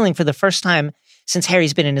 it's feeling for the first time since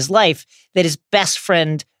Harry's been in his life that his best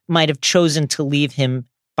friend might have chosen to leave him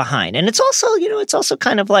behind. And it's also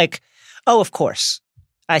kind of like, oh, of course,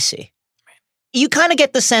 I see. You kind of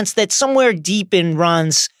get the sense that somewhere deep in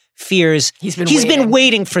Ron's fears, he's been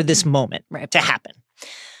waiting for this moment to happen.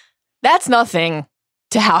 That's nothing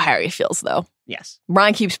to how Harry feels, though. Yes.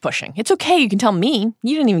 Ron keeps pushing. It's okay, you can tell me.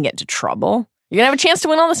 You didn't even get into trouble. You're going to have a chance to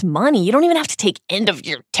win all this money. You don't even have to take end of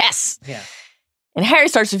year tests. Yeah. And Harry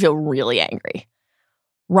starts to feel really angry.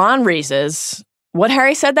 Ron raises what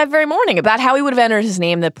Harry said that very morning about how he would have entered his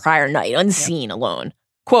name the prior night, unseen, alone.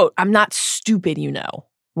 Quote, I'm not stupid, you know,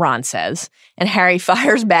 Ron says. And Harry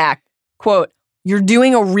fires back, quote, you're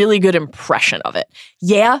doing a really good impression of it.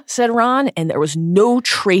 Yeah, said Ron, and there was no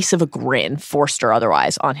trace of a grin, forced or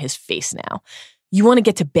otherwise, on his face now. You want to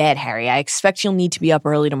get to bed, Harry. I expect you'll need to be up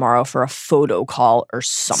early tomorrow for a photo call or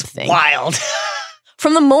something. It's wild.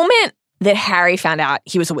 From the moment that Harry found out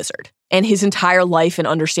he was a wizard, and his entire life and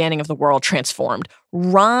understanding of the world transformed,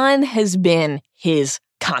 Ron has been his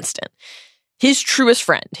constant, his truest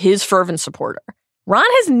friend, his fervent supporter. Ron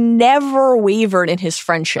has never wavered in his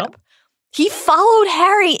friendship. Nope. He followed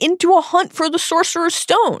Harry into a hunt for the Sorcerer's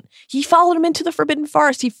Stone. He followed him into the Forbidden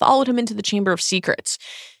Forest. He followed him into the Chamber of Secrets.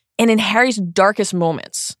 And in Harry's darkest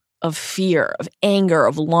moments of fear, of anger,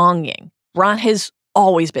 of longing, Ron has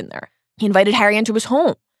always been there. He invited Harry into his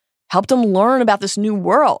home, helped him learn about this new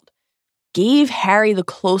world, gave Harry the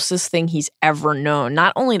closest thing he's ever known,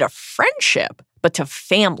 not only to friendship, but to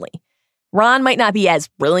family. Ron might not be as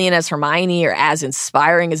brilliant as Hermione or as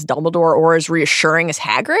inspiring as Dumbledore or as reassuring as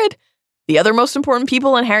Hagrid, the other most important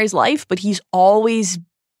people in Harry's life, but he's always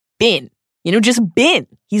been, just been.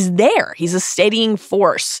 He's there. He's a steadying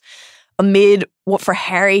force amid what for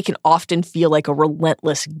Harry can often feel like a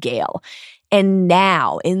relentless gale. And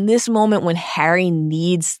now, in this moment when Harry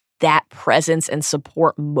needs that presence and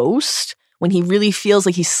support most, when he really feels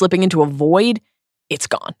like he's slipping into a void, it's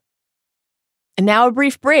gone. And now a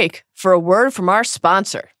brief break for a word from our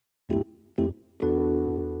sponsor.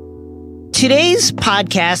 Today's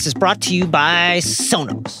podcast is brought to you by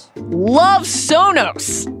Sonos. Love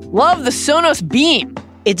Sonos. Love the Sonos Beam.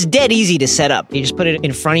 It's dead easy to set up. You just put it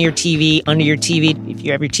in front of your TV, under your TV. If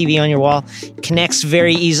you have your TV on your wall, it connects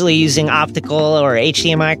very easily using optical or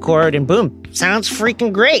HDMI cord, and boom, sounds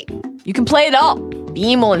freaking great. You can play it all.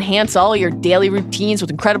 Beam will enhance all your daily routines with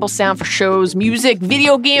incredible sound for shows, music,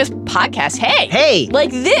 video games, podcasts. Hey! Like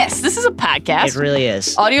this. This is a podcast. It really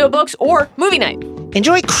is. Audiobooks or movie night.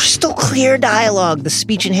 Enjoy crystal clear dialogue. The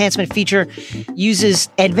speech enhancement feature uses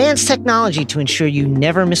advanced technology to ensure you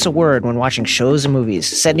never miss a word when watching shows and movies.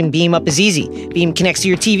 Setting Beam up is easy. Beam connects to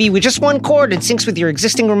your TV with just one cord and syncs with your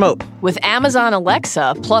existing remote. With Amazon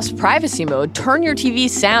Alexa plus privacy mode, turn your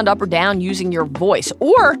TV's sound up or down using your voice,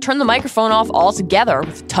 or turn the microphone off altogether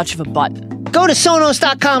with the touch of a button. Go to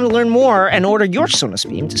Sonos.com to learn more and order your Sonos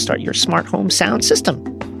Beam to start your smart home sound system.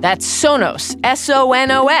 That's Sonos,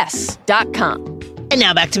 Sonos.com. And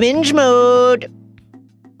now back to binge mode.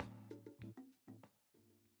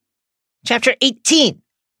 Chapter 18,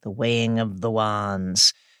 The Weighing of the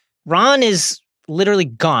Wands. Ron is literally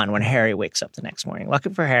gone when Harry wakes up the next morning. Lucky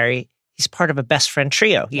for Harry, he's part of a best friend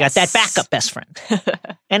trio. He got that backup best friend.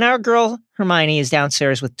 And our girl, Hermione, is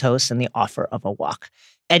downstairs with toast and the offer of a walk.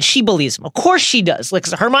 And she believes him. Of course she does. Like,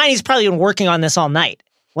 Hermione's probably been working on this all night.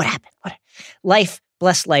 What happened? Life,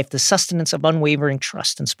 blessed life, the sustenance of unwavering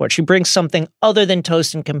trust and support. She brings something other than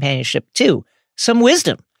toast and companionship, too. Some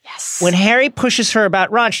wisdom. Yes. When Harry pushes her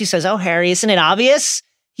about Ron, she says, "Oh, Harry, isn't it obvious?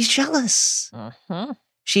 He's jealous." Mm-hmm.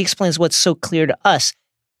 She explains what's so clear to us.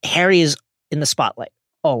 Harry is in the spotlight,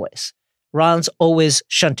 always. Ron's always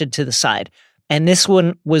shunted to the side. And this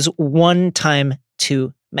one was one time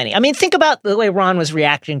too many. I mean, think about the way Ron was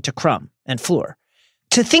reacting to Crumb and Fleur.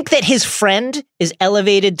 To think that his friend is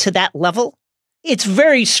elevated to that level, it's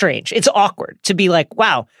very strange. It's awkward to be like,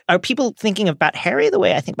 wow, are people thinking about Harry the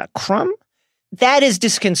way I think about Crumb? That is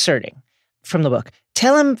disconcerting. From the book.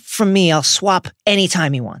 Tell him from me I'll swap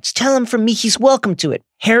anytime he wants. Tell him from me he's welcome to it.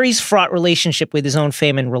 Harry's fraught relationship with his own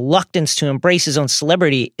fame and reluctance to embrace his own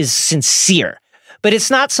celebrity is sincere. But it's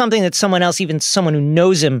not something that someone else, even someone who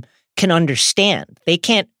knows him, can understand. They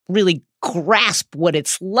can't really grasp what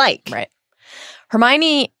it's like. Right.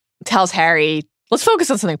 Hermione tells Harry, let's focus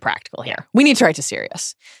on something practical here. We need to write to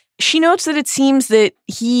Sirius. She notes that it seems that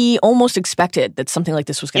he almost expected that something like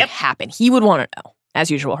this was going to happen. He would want to know. As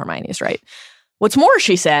usual, Hermione is right. What's more,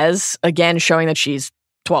 she says, again, showing that she's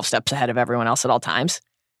 12 steps ahead of everyone else at all times,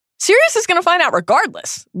 Sirius is going to find out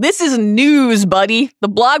regardless. This is news, buddy. The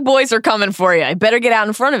blog boys are coming for you. I better get out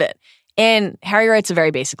in front of it. And Harry writes a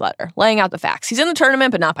very basic letter, laying out the facts. He's in the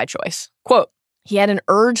tournament, but not by choice. Quote, he had an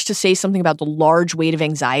urge to say something about the large weight of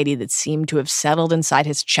anxiety that seemed to have settled inside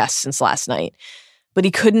his chest since last night. But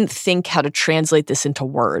he couldn't think how to translate this into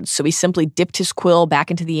words, so he simply dipped his quill back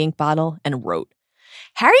into the ink bottle and wrote.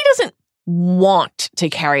 Harry doesn't want to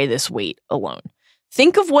carry this weight alone.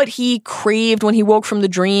 Think of what he craved when he woke from the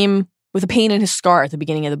dream with a pain in his scar at the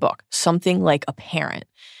beginning of the book. Something like a parent.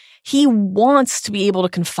 He wants to be able to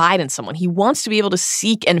confide in someone. He wants to be able to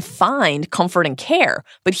seek and find comfort and care.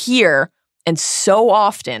 But here, and so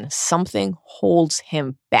often, something holds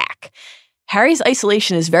him back. Harry's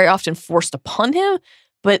isolation is very often forced upon him,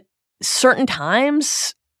 but certain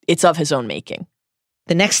times, it's of his own making.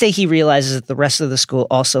 The next day, he realizes that the rest of the school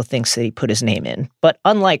also thinks that he put his name in. But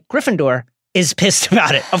unlike Gryffindor, is pissed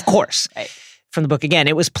about it, of course. Right. From the book again,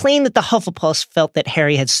 it was plain that the Hufflepuffs felt that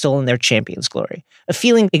Harry had stolen their champion's glory. A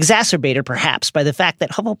feeling exacerbated, perhaps, by the fact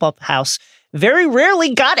that Hufflepuff House very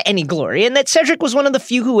rarely got any glory, and that Cedric was one of the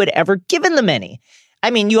few who had ever given them any.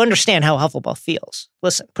 I mean, you understand how Hufflepuff feels.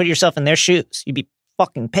 Listen, put yourself in their shoes. You'd be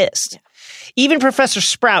fucking pissed. Yeah. Even Professor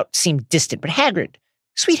Sprout seemed distant, but Hagrid,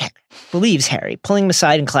 sweet Hagrid, believes Harry, pulling him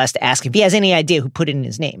aside in class to ask if he has any idea who put it in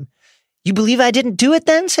his name. "You believe I didn't do it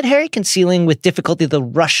then?" said Harry, concealing with difficulty the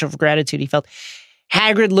rush of gratitude he felt.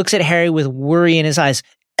 Hagrid looks at Harry with worry in his eyes.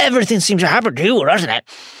 "Everything seems to happen to you, doesn't it?"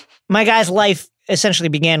 My guy's life essentially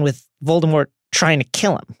began with Voldemort trying to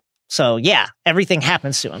kill him. So yeah, everything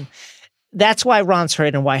happens to him. That's why Ron's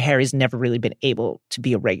hurt and why Harry's never really been able to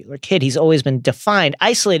be a regular kid. He's always been defined,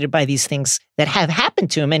 isolated by these things that have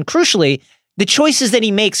happened to him, and crucially, the choices that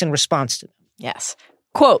he makes in response to them. Yes.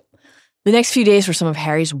 Quote, the next few days were some of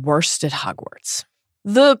Harry's worst at Hogwarts.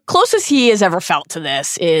 The closest he has ever felt to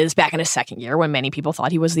this is back in his second year when many people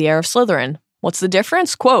thought he was the heir of Slytherin. What's the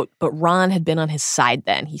difference? Quote, but Ron had been on his side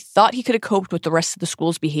then. He thought he could have coped with the rest of the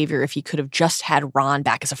school's behavior if he could have just had Ron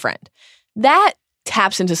back as a friend. That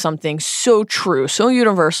taps into something so true, so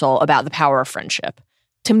universal about the power of friendship.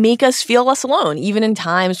 To make us feel less alone, even in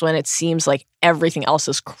times when it seems like everything else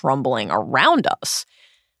is crumbling around us.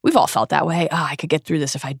 We've all felt that way. Oh, I could get through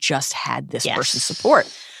this if I just had this person's support.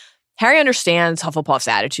 Harry understands Hufflepuff's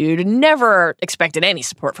attitude and never expected any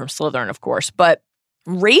support from Slytherin, of course, but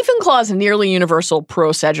Ravenclaw's nearly universal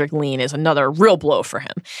pro-Cedric lean is another real blow for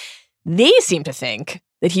him. They seem to think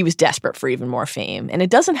that he was desperate for even more fame, and it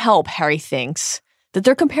doesn't help, Harry thinks, that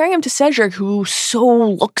they're comparing him to Cedric, who so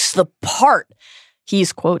looks the part.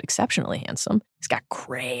 He's, quote, exceptionally handsome. He's got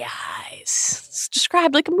gray eyes. It's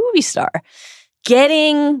described like a movie star.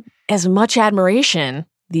 Getting as much admiration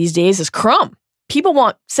these days as Crumb. People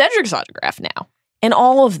want Cedric's autograph now. And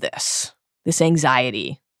all of this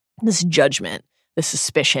anxiety, this judgment, this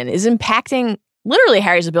suspicion is impacting literally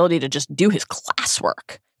Harry's ability to just do his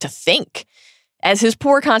classwork, to think, as his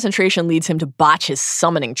poor concentration leads him to botch his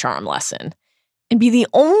summoning charm lesson and be the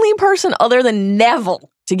only person other than Neville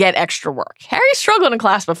to get extra work. Harry struggled in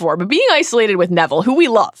class before, but being isolated with Neville, who we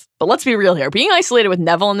love, but let's be real here, being isolated with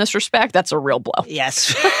Neville in this respect, that's a real blow.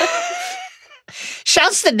 Yes.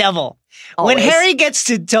 Shouts to Neville. Always. When Harry gets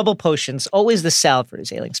to double potions, always the salve for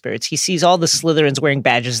his ailing spirits, he sees all the Slytherins wearing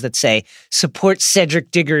badges that say, "Support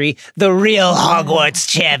Cedric Diggory, the real Hogwarts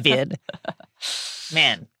champion."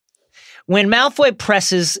 Man. When Malfoy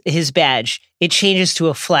presses his badge, it changes to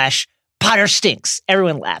a flash, "Potter stinks."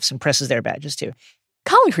 Everyone laughs and presses their badges too.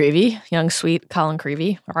 Colin Creevey, young sweet Colin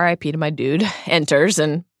Creevey, R.I.P. to my dude, enters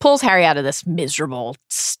and pulls Harry out of this miserable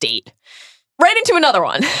state. Right into another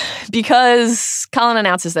one, because Colin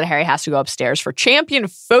announces that Harry has to go upstairs for champion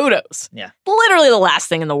photos. Yeah. Literally the last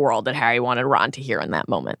thing in the world that Harry wanted Ron to hear in that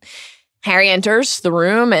moment. Harry enters the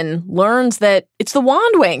room and learns that it's the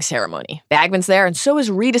wand weighing ceremony. Bagman's there, and so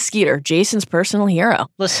is Rita Skeeter, Jason's personal hero.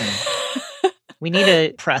 Listen, we need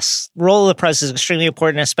a press. Role of the press is extremely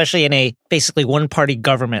important, especially in a basically one-party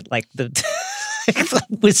government like the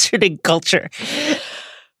wizarding culture.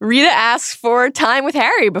 Rita asks for time with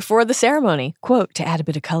Harry before the ceremony, quote, to add a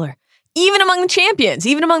bit of color. Even among the champions,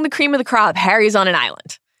 even among the cream of the crop, Harry's on an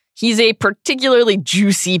island. He's a particularly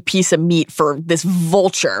juicy piece of meat for this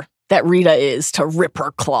vulture that Rita is to rip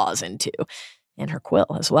her claws into, and her quill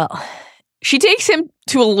as well. She takes him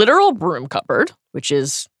to a literal broom cupboard, which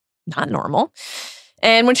is not normal.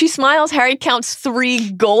 And when she smiles, Harry counts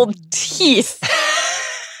 3 gold teeth.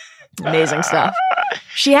 Amazing stuff.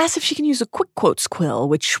 She asks if she can use a quick quotes quill,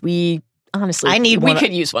 which we honestly, we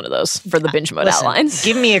could use one of those for the binge mode outlines.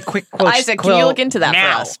 Give me a quick quotes Isaac, quill. can you look into that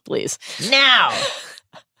now. for us, please? Now.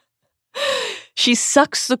 She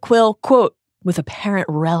sucks the quill, quote, with apparent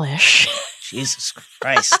relish. Jesus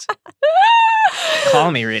Christ.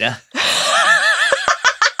 Call me, Rita.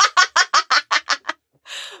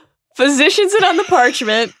 Positions it on the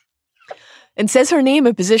parchment and says her name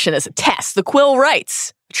and position as a test. The quill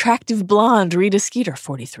writes, attractive blonde Rita Skeeter,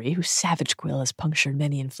 43, whose savage quill has punctured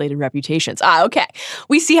many inflated reputations. Okay.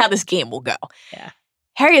 We see how this game will go. Yeah.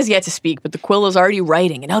 Harry has yet to speak, but the quill is already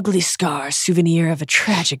writing. An ugly scar, souvenir of a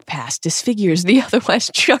tragic past, disfigures the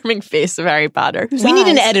otherwise charming face of Harry Potter. We need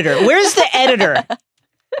an editor. Where's the editor?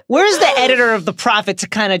 Where's the editor of the Prophet to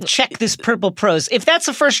kind of check this purple prose? If that's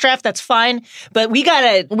the first draft, that's fine. But we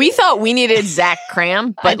thought we needed Zach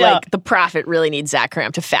Cram, but like the Prophet really needs Zach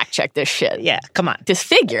Cram to fact check this shit. Yeah, come on.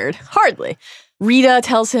 Disfigured? Hardly. Rita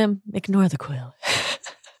tells him, ignore the quill.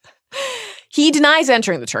 He denies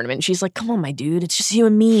entering the tournament. She's like, come on, my dude. It's just you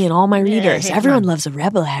and me and all my readers. hey, Everyone loves a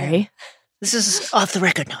rebel, Harry. This is off the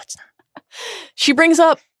record. No, it's not. She brings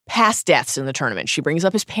up past deaths in the tournament. She brings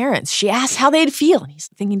up his parents. She asks how they'd feel. And he's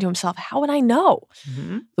thinking to himself, how would I know?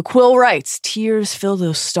 Mm-hmm. The quill writes, tears fill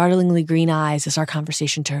those startlingly green eyes as our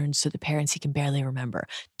conversation turns to the parents he can barely remember.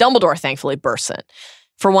 Dumbledore thankfully bursts in,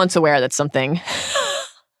 for once aware that something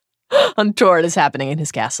untoward is happening in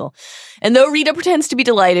his castle. And though Rita pretends to be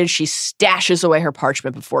delighted, she stashes away her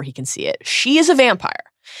parchment before he can see it. She is a vampire,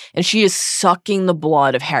 and she is sucking the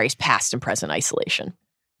blood of Harry's past and present isolation.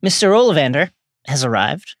 Mr. Ollivander has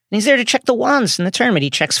arrived, and he's there to check the wands in the tournament. He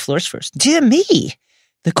checks Fleur's first. Dear me,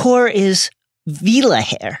 the core is Vila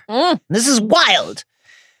hair. This is wild.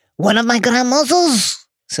 One of my grandmothers,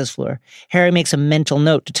 says Fleur. Harry makes a mental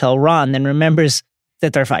note to tell Ron, then remembers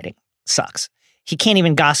that they're fighting. Sucks. He can't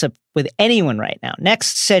even gossip with anyone right now.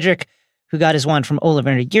 Next, Cedric, who got his wand from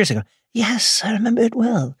Ollivander years ago. Yes, I remember it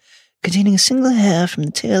well. Containing a single hair from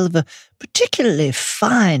the tail of a particularly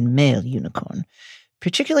fine male unicorn.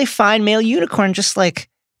 Particularly fine male unicorn, just like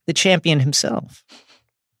the champion himself.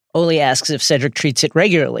 Oli asks if Cedric treats it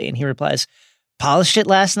regularly, and he replies, polished it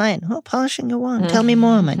last night. Oh, polishing your wand. Tell me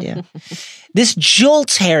more, my dear. This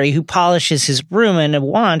jolts Harry, who polishes his broom and a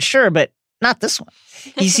wand, sure, but not this one.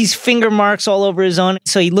 He sees finger marks all over his own,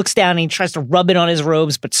 so he looks down and he tries to rub it on his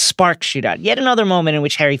robes, but sparks shoot out. Yet another moment in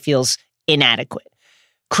which Harry feels inadequate.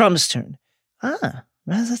 Crumb's turn.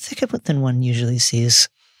 Rather thicker than one usually sees.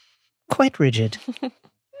 Quite rigid.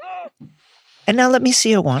 And now let me see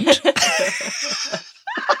your wand.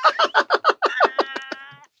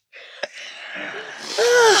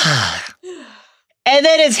 And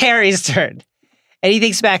then it's Harry's turn. And he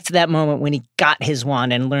thinks back to that moment when he got his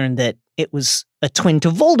wand and learned that it was a twin to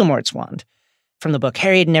Voldemort's wand. From the book,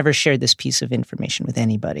 Harry had never shared this piece of information with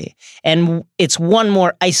anybody. And it's one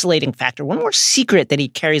more isolating factor, one more secret that he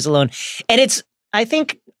carries alone. And it's, I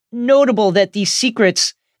think, notable that these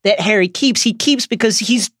secrets that Harry keeps, he keeps because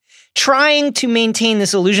he's trying to maintain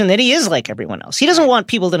this illusion that he is like everyone else. He doesn't want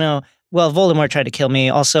people to know, well, Voldemort tried to kill me.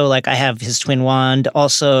 Also, like, I have his twin wand.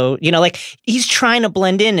 Also, like, he's trying to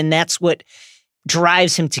blend in, and that's what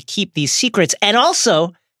drives him to keep these secrets. And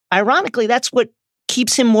also, ironically, that's what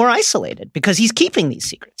keeps him more isolated because he's keeping these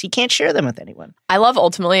secrets. He can't share them with anyone. I love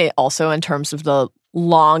ultimately also in terms of the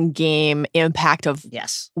long game impact of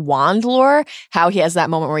wand lore, how he has that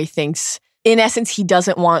moment where he thinks, in essence, he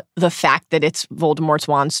doesn't want the fact that it's Voldemort's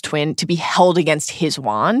wand's twin to be held against his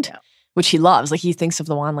wand, which he loves. Like, he thinks of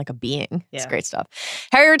the wand like a being. It's great stuff.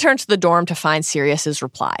 Harry returns to the dorm to find Sirius's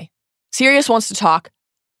reply. Sirius wants to talk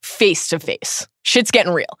face to face. Shit's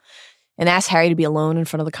getting real. And asks Harry to be alone in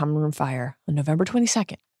front of the common room fire on November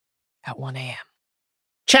 22nd at 1 a.m.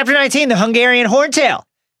 Chapter 19, The Hungarian Horntail.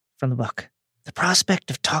 From the book. The prospect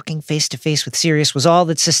of talking face-to-face with Sirius was all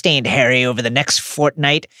that sustained Harry over the next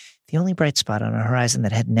fortnight. The only bright spot on a horizon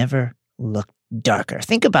that had never looked darker.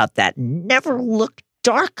 Think about that. Never looked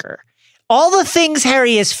darker. All the things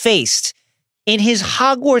Harry has faced in his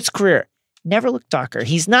Hogwarts career never looked darker.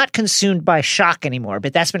 He's not consumed by shock anymore,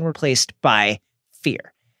 but that's been replaced by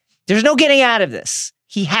fear. There's no getting out of this.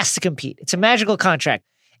 He has to compete. It's a magical contract.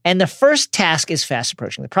 And the first task is fast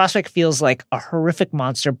approaching. The prospect feels like a horrific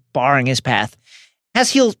monster barring his path, as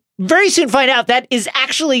he'll very soon find out that is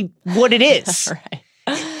actually what it is.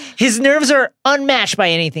 Right. His nerves are unmatched by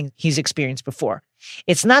anything he's experienced before.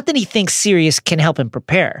 It's not that he thinks Sirius can help him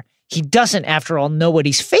prepare. He doesn't, after all, know what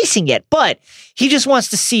he's facing yet, but he just wants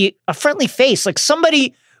to see a friendly face, like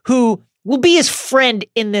somebody who will be his friend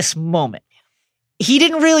in this moment. He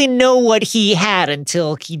didn't really know what he had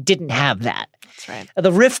until he didn't have that. That's right.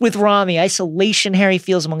 The rift with Ron, the isolation Harry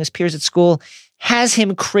feels among his peers at school, has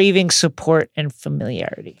him craving support and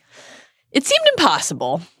familiarity. It seemed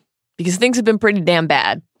impossible because things have been pretty damn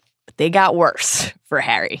bad, but they got worse for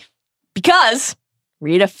Harry. Because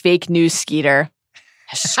Rita Fake News Skeeter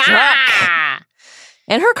has struck.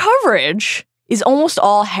 And her coverage is almost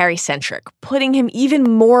all Harry-centric, putting him even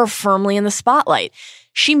more firmly in the spotlight.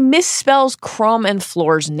 She misspells Crumb and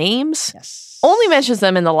Floor's names, only mentions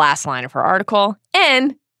them in the last line of her article,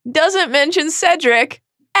 and doesn't mention Cedric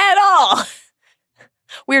at all.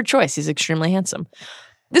 Weird choice. He's extremely handsome.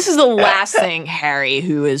 This is the last thing Harry,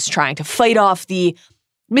 who is trying to fight off the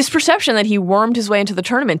misperception that he wormed his way into the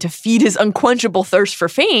tournament to feed his unquenchable thirst for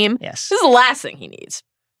fame. Yes. This is the last thing he needs.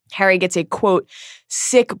 Harry gets a, quote,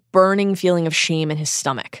 sick, burning feeling of shame in his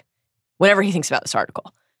stomach whenever he thinks about this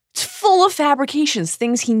article. It's full of fabrications,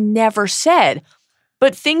 things he never said,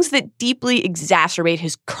 but things that deeply exacerbate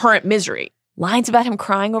his current misery. Lines about him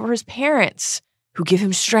crying over his parents, who give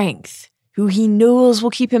him strength, who he knows will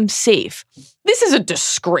keep him safe. This is a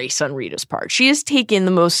disgrace on Rita's part. She has taken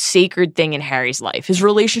the most sacred thing in Harry's life, his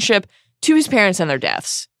relationship to his parents and their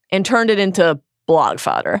deaths, and turned it into blog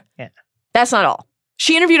fodder. Yeah. That's not all.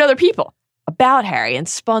 She interviewed other people about Harry and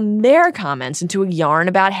spun their comments into a yarn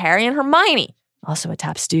about Harry and Hermione, also a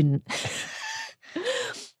top student,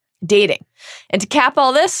 dating. And to cap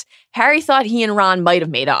all this, Harry thought he and Ron might have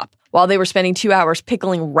made up while they were spending 2 hours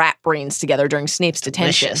pickling rat brains together during Snape's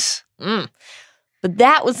detention. But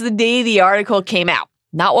that was the day the article came out,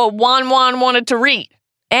 not what Juan wanted to read.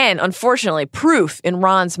 And unfortunately, proof in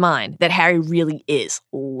Ron's mind that Harry really is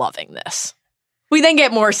loving this. We then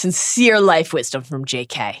get more sincere life wisdom from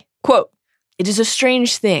JK. Quote, "It is a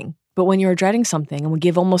strange thing, but when you are dreading something and would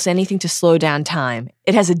give almost anything to slow down time,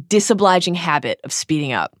 it has a disobliging habit of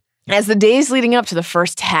speeding up. As the days leading up to the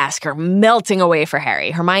first task are melting away for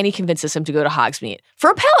Harry, Hermione convinces him to go to Hogsmeade for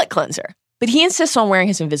a palate cleanser, but he insists on wearing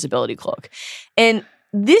his invisibility cloak. And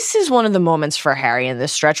this is one of the moments for Harry in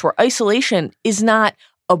this stretch where isolation is not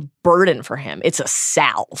a burden for him. It's a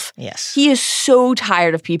salve. Yes. He is so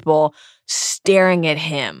tired of people staring at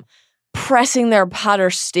him, pressing their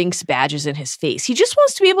Potter Stinks badges in his face. He just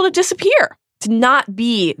wants to be able to disappear, to not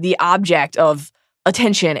be the object of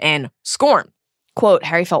attention and scorn. Quote,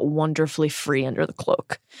 Harry felt wonderfully free under the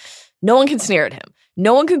cloak. No one can sneer at him.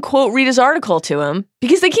 No one can quote Rita's article to him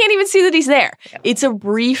because they can't even see that he's there. Yeah. It's a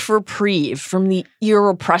brief reprieve from the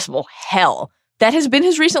irrepressible hell that has been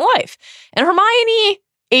his recent life. And Hermione,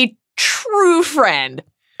 a true friend,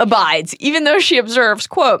 abides, even though she observes,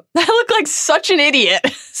 quote, I look like such an idiot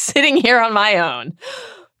sitting here on my own.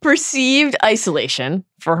 Perceived isolation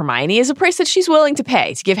for Hermione is a price that she's willing to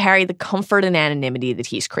pay to give Harry the comfort and anonymity that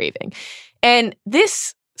he's craving. And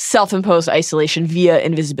this self-imposed isolation via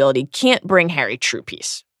invisibility can't bring Harry true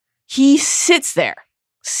peace. He sits there,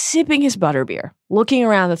 sipping his butterbeer, looking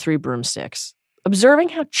around the three broomsticks, observing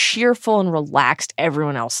how cheerful and relaxed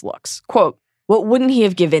everyone else looks. Quote, what wouldn't he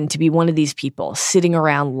have given to be one of these people sitting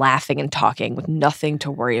around laughing and talking with nothing to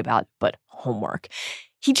worry about but homework?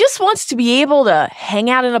 He just wants to be able to hang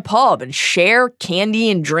out in a pub and share candy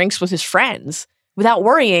and drinks with his friends without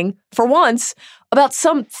worrying, for once, about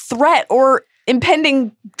some threat or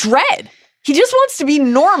impending dread. He just wants to be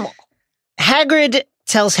normal. Hagrid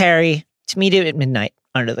tells Harry to meet him at midnight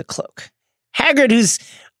under the cloak. Hagrid, who's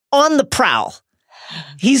on the prowl.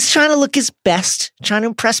 He's trying to look his best, trying to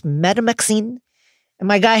impress Madame Maxine. And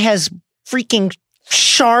my guy has freaking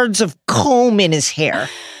shards of comb in his hair.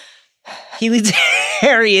 He leads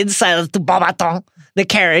Harry inside of the Babaton, the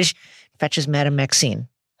carriage, fetches Madame Maxine.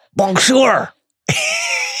 Bonjour.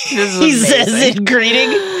 He says in greeting,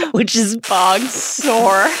 which is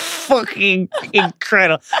Bonjour. Fucking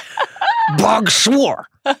incredible. Bonjour.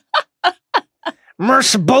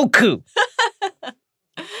 Merci beaucoup.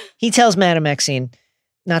 He tells Madame Maxine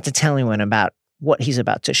not to tell anyone about what he's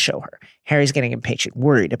about to show her. Harry's getting impatient,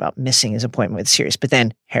 worried about missing his appointment with Sirius, but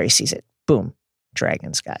then Harry sees it. Boom.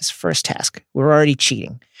 Dragons, guys. First task. We're already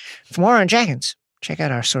cheating. For more on dragons, check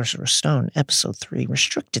out our Sorcerer's Stone, Episode 3,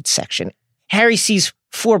 Restricted section. Harry sees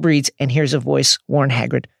 4 breeds and hears a voice warn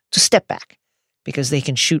Hagrid to step back because they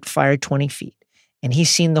can shoot fire 20 feet. And he's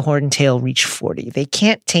seen the Horn and Tail reach 40. They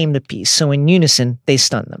can't tame the beast, so in unison, they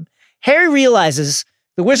stun them. Harry realizes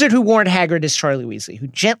the wizard who warned Hagrid is Charlie Weasley, who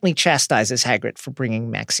gently chastises Hagrid for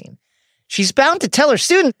bringing Maxine. She's bound to tell her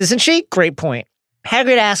student, isn't she? Great point.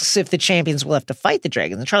 Hagrid asks if the champions will have to fight the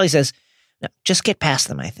dragons, and Charlie says, no, just get past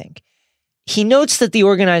them, I think. He notes that the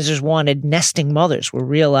organizers wanted nesting mothers will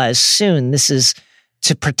realize soon this is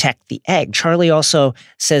to protect the egg. Charlie also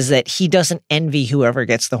says that he doesn't envy whoever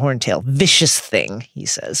gets the horntail. Vicious thing, he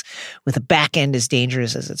says, with a back end as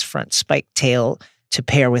dangerous as its front spiked tail to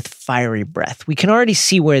pair with fiery breath. We can already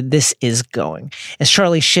see where this is going, as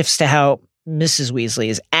Charlie shifts to how Mrs. Weasley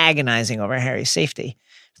is agonizing over Harry's safety.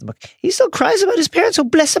 He still cries about his parents. Oh,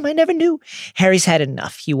 bless him, I never knew. Harry's had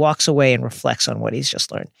enough. He walks away and reflects on what he's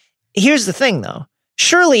just learned. Here's the thing, though.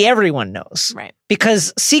 Surely everyone knows. Right.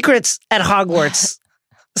 Because secrets at Hogwarts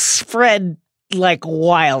spread like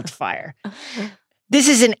wildfire. This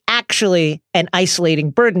isn't actually an isolating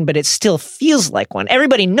burden, but it still feels like one.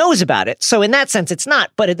 Everybody knows about it. So in that sense, it's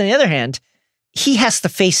not. But on the other hand, he has to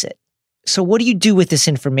face it. So what do you do with this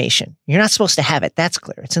information? You're not supposed to have it. That's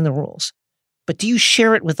clear. It's in the rules. But do you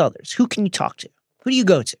share it with others? Who can you talk to? Who do you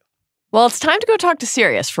go to? Well, it's time to go talk to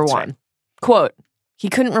Sirius, for one. Right. Quote, he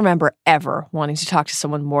couldn't remember ever wanting to talk to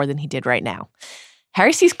someone more than he did right now.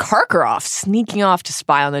 Harry sees Karkaroff sneaking off to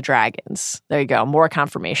spy on the dragons. There you go, more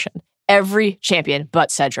confirmation. Every champion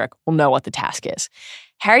but Cedric will know what the task is.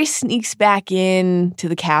 Harry sneaks back in to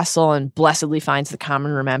the castle and blessedly finds the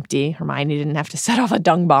common room empty. Hermione didn't have to set off a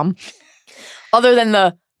dung bomb. Other than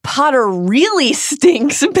the Potter really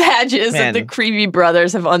stinks badges that the Creevy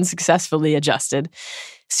brothers have unsuccessfully adjusted.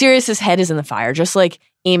 Sirius's head is in the fire, just like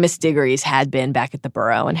Amos Diggory's had been back at the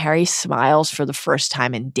Burrow, and Harry smiles for the first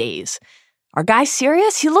time in days. Our guy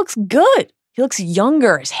Sirius, he looks good. He looks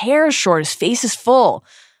younger. His hair is short. His face is full.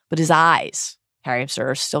 But his eyes, Harry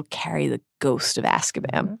observes, still carry the ghost of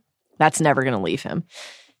Azkaban. That's never going to leave him.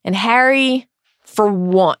 And Harry, for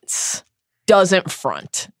once, doesn't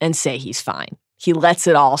front and say he's fine. He lets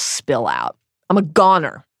it all spill out. I'm a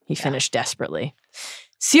goner, he finished desperately.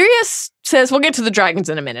 Sirius says, we'll get to the dragons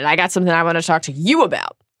in a minute. I got something I want to talk to you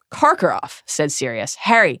about. Karkaroff, said Sirius.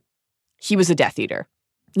 Harry, he was a Death Eater.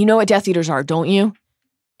 You know what Death Eaters are, don't you?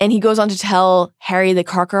 And he goes on to tell Harry that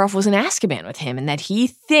Karkaroff was in Azkaban with him and that he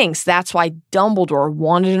thinks that's why Dumbledore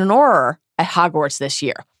wanted an Auror at Hogwarts this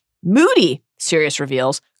year. Moody, Sirius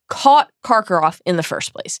reveals, caught Karkaroff in the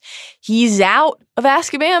first place. He's out of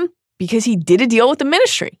Azkaban because he did a deal with the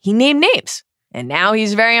Ministry. He named names, and now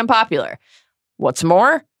he's very unpopular. What's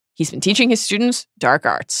more, he's been teaching his students dark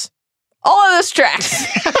arts. All of this tracks.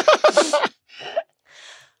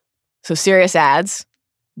 So Sirius adds,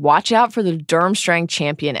 watch out for the Durmstrang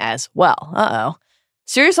champion as well. Uh-oh.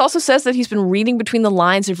 Sirius also says that he's been reading between the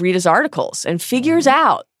lines of Rita's articles and figures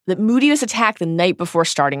out that Moody was attacked the night before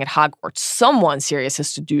starting at Hogwarts. Someone, Sirius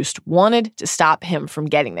has deduced, wanted to stop him from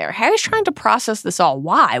getting there. Harry's trying to process this all.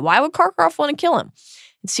 Why? Why would Karkaroff want to kill him?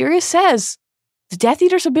 And Sirius says the Death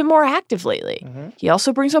Eaters have been more active lately. He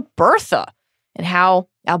also brings up Bertha and how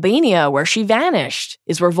Albania, where she vanished,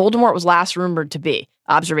 is where Voldemort was last rumored to be.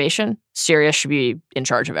 Observation, Sirius should be in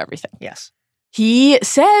charge of everything. Yes. He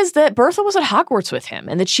says that Bertha was at Hogwarts with him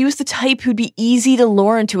and that she was the type who'd be easy to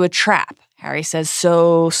lure into a trap. Harry says,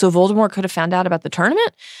 so Voldemort could have found out about the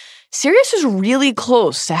tournament? Sirius is really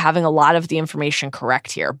close to having a lot of the information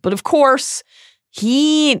correct here. But of course,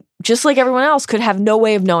 he, just like everyone else, could have no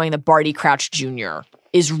way of knowing that Barty Crouch Jr.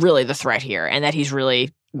 is really the threat here and that he's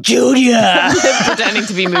really Junior pretending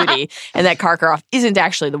to be Moody and that Karkaroff isn't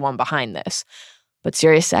actually the one behind this. But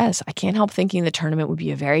Sirius says, I can't help thinking the tournament would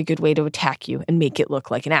be a very good way to attack you and make it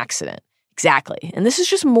look like an accident. Exactly. And this is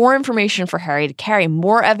just more information for Harry to carry,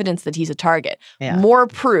 more evidence that he's a target, more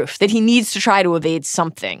proof that he needs to try to evade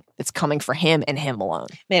something that's coming for him and him alone.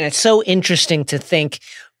 Man, it's so interesting to think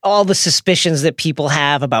all the suspicions that people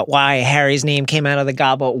have about why Harry's name came out of the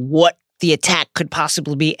goblet, what the attack could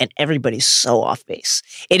possibly be, and everybody's so off base.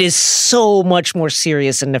 It is so much more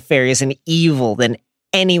serious and nefarious and evil than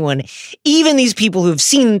anyone, even these people who've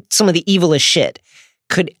seen some of the evilest shit,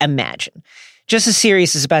 could imagine. Just as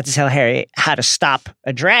Sirius is about to tell Harry how to stop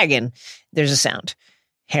a dragon, there's a sound.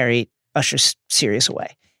 Harry ushers Sirius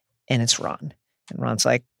away, and it's Ron. And Ron's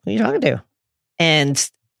like, who are you talking to?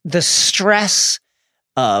 And the stress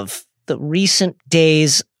of the recent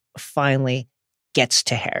days finally gets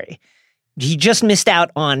to Harry. He just missed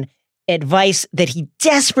out on advice that he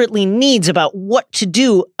desperately needs about what to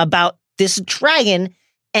do about this dragon,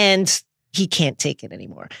 and he can't take it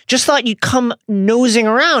anymore. Just thought you'd come nosing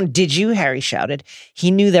around, did you? Harry shouted. He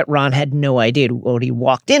knew that Ron had no idea what he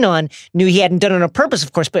walked in on, knew he hadn't done it on purpose,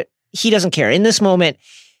 of course, but he doesn't care. In this moment,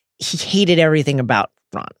 he hated everything about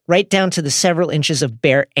Ron, right down to the several inches of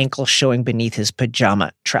bare ankle showing beneath his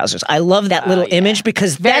pajama trousers. I love that little image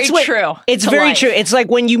because that's what... true. It's very true. It's like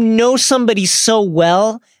when you know somebody so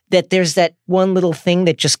well that there's that one little thing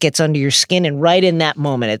that just gets under your skin, and right in that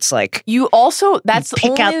moment, it's like you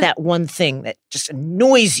pick out that one thing that just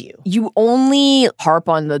annoys you. You only harp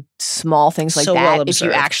on the small things like So that well if you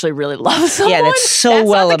observed. actually really love someone. Yeah, that's so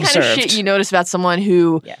well not the kind of observed. shit you notice about someone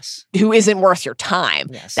who isn't worth your time.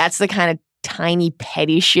 Yes. That's the kind of tiny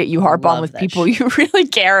petty shit you harp on Love with that people shit. you really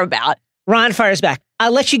care about. Ron fires back.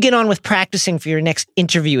 I'll let you get on with practicing for your next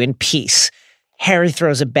interview in peace. Harry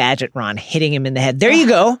throws a badge at Ron, hitting him in the head. There you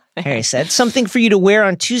go, Harry said. Something for you to wear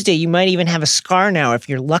on Tuesday. You might even have a scar now if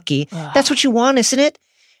you're lucky. That's what you want, isn't it?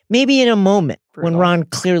 Maybe in a moment when Ron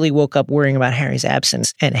clearly woke up worrying about Harry's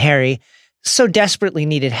absence and Harry so desperately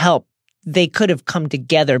needed help, they could have come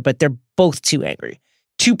together, but they're both too angry,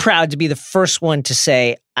 too proud to be the first one to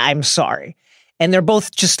say, I'm sorry. And they're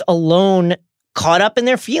both just alone, caught up in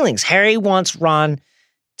their feelings. Harry wants Ron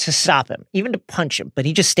to stop him, even to punch him, but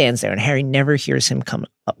he just stands there and Harry never hears him come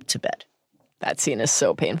up to bed. That scene is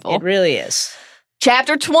so painful. It really is.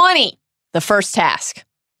 Chapter 20, the first task.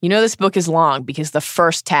 You know this book is long because the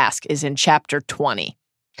first task is in chapter 20.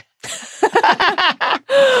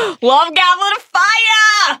 Love Goblet of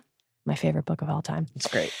Fire! My favorite book of all time. It's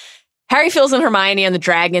great. Harry fills in Hermione and the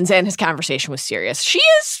dragons, and his conversation was serious. She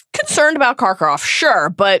is concerned about Karkaroff, sure,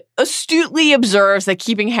 but astutely observes that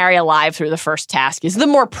keeping Harry alive through the first task is the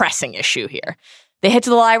more pressing issue here. They head to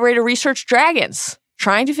the library to research dragons,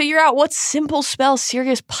 trying to figure out what simple spell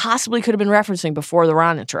Sirius possibly could have been referencing before the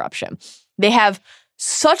Ron interruption. They have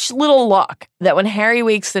such little luck that when Harry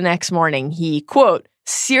wakes the next morning, he, quote,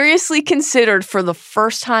 seriously considered for the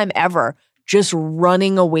first time ever just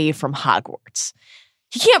running away from Hogwarts.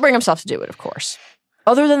 He can't bring himself to do it, of course.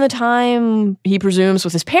 Other than the time he presumes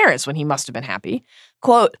with his parents when he must have been happy.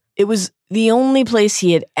 Quote, it was the only place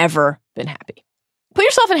he had ever been happy. Put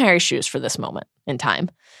yourself in Harry's shoes for this moment in time.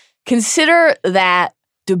 Consider that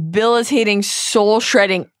debilitating,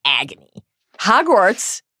 soul-shredding agony.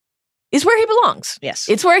 Hogwarts is where he belongs. Yes.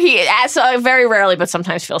 It's where he, very rarely, but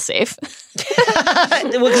sometimes feels safe.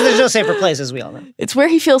 Well, because there's no safer place, as we all know. It's where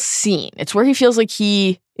he feels seen. It's where he feels like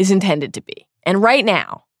he is intended to be. And right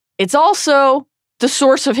now, it's also the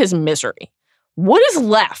source of his misery. What is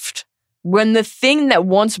left when the thing that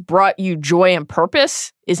once brought you joy and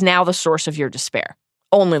purpose is now the source of your despair?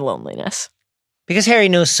 Only loneliness. Because Harry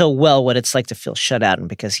knows so well what it's like to feel shut out, and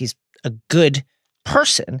because he's a good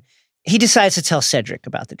person, he decides to tell Cedric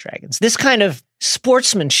about the dragons. This kind of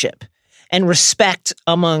sportsmanship and respect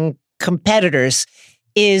among competitors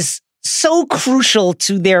is so crucial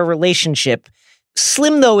to their relationship,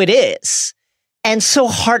 slim though it is. And so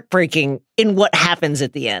heartbreaking in what happens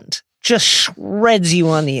at the end. Just shreds you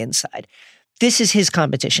on the inside. This is his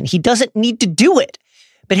competition. He doesn't need to do it.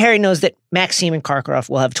 But Harry knows that Maxime and Karkaroff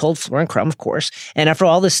will have told Fleur and Crumb, of course. And after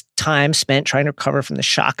all this time spent trying to recover from the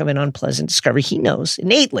shock of an unpleasant discovery, he knows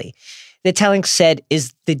innately that telling Ced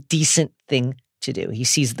is the decent thing to do. He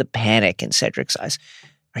sees the panic in Cedric's eyes.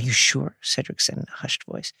 Are you sure? Cedric said in a hushed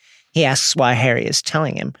voice. He asks why Harry is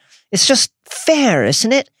telling him. It's just fair,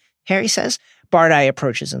 isn't it? Harry says. Bardi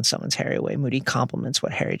approaches and summons Harry away. Moody compliments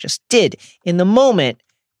what Harry just did. In the moment,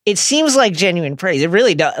 it seems like genuine praise. It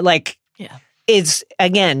really does. It's,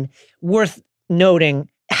 again, worth noting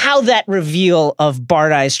how that reveal of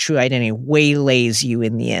Bardi's true identity waylays you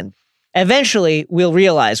in the end. Eventually, we'll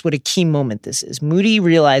realize what a key moment this is. Moody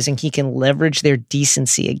realizing he can leverage their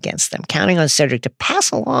decency against them, counting on Cedric to pass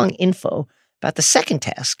along info about the second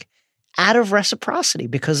task out of reciprocity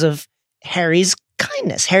because of Harry's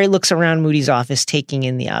kindness. Harry looks around Moody's office, taking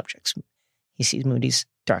in the objects. He sees Moody's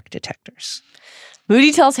dark detectors.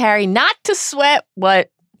 Moody tells Harry not to sweat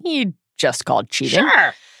what he just called cheating.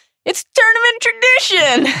 Sure. It's tournament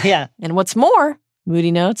tradition. Yeah. And what's more,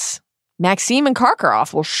 Moody notes, Maxime and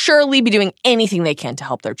Karkaroff will surely be doing anything they can to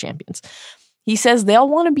help their champions. He says they'll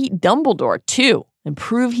want to beat Dumbledore, too, and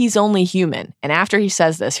prove he's only human. And after he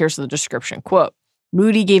says this, here's the description. Quote,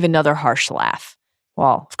 Moody gave another harsh laugh.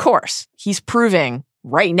 Well, of course, he's proving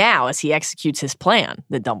right now as he executes his plan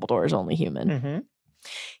that Dumbledore is only human. Mm-hmm.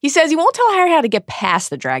 He says he won't tell Harry how to get past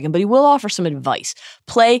the dragon, but he will offer some advice.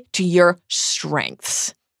 Play to your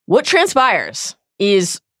strengths. What transpires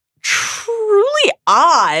is truly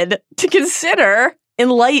odd to consider in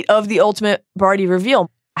light of the ultimate Barty reveal.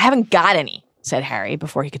 I haven't got any, said Harry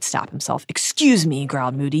before he could stop himself. Excuse me,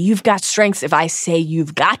 growled Moody. You've got strengths if I say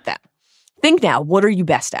you've got them. Think now, what are you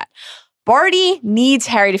best at? Barty needs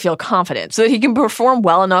Harry to feel confident so that he can perform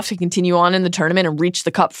well enough to continue on in the tournament and reach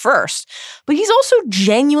the cup first. But he's also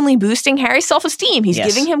genuinely boosting Harry's self-esteem. He's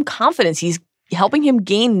giving him confidence. He's helping him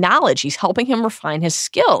gain knowledge. He's helping him refine his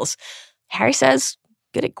skills. Harry says,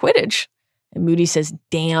 good at Quidditch. And Moody says,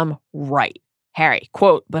 damn right. Harry,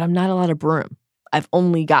 quote, but I'm not allowed a broom. I've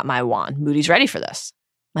only got my wand. Moody's ready for this.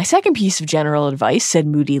 My second piece of general advice, said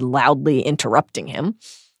Moody, loudly interrupting him,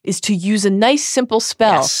 is to use a nice, simple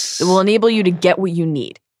spell that will enable you to get what you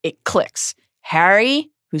need. It clicks. Harry,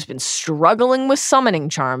 who's been struggling with summoning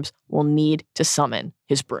charms, will need to summon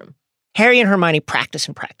his broom. Harry and Hermione practice,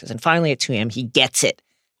 and finally at 2 a.m. he gets it.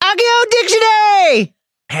 Accio Dictionary!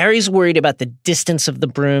 Harry's worried about the distance of the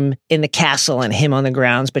broom in the castle and him on the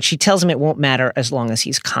grounds, but she tells him it won't matter as long as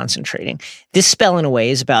he's concentrating. This spell, in a way,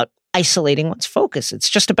 is about isolating one's focus. It's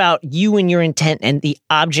just about you and your intent and the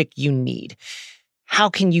object you need. How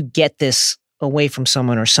can you get this away from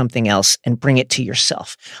someone or something else and bring it to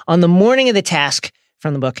yourself? On the morning of the task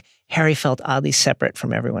from the book, Harry felt oddly separate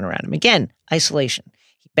from everyone around him. Again, isolation.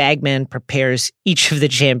 Bagman prepares each of the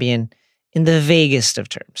champion in the vaguest of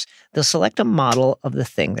terms. They'll select a model of the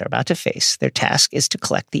thing they're about to face. Their task is to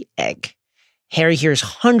collect the egg. Harry hears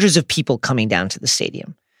hundreds of people coming down to the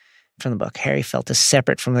stadium. From the book, Harry felt as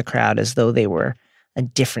separate from the crowd as though they were a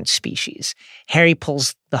different species. Harry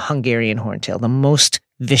pulls the Hungarian horntail, the most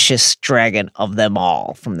vicious dragon of them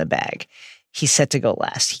all, from the bag. He's set to go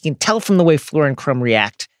last. He can tell from the way Fleur and Crumb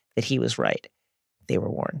react that he was right. They were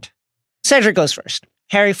warned. Cedric goes first.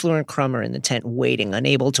 Harry, Fleur, and Crumb are in the tent waiting,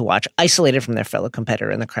 unable to watch, isolated from their fellow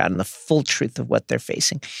competitor in the crowd and the full truth of what they're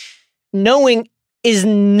facing. Knowing is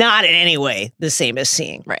not in any way the same as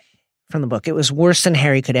seeing. Right. From the book, it was worse than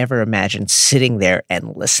Harry could ever imagine, sitting there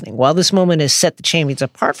and listening. While this moment has set the champions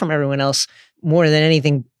apart from everyone else more than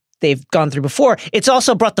anything they've gone through before, it's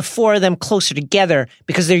also brought the four of them closer together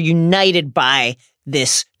because they're united by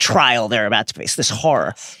this trial they're about to face, this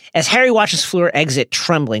horror. As Harry watches Fleur exit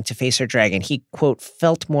trembling to face her dragon, he, quote,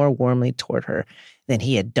 felt more warmly toward her than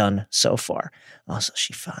he had done so far. Also,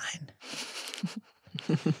 she fine.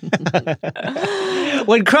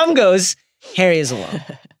 When Crumb goes, Harry is alone.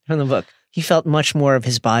 From the book, he felt much more of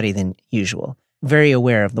his body than usual, very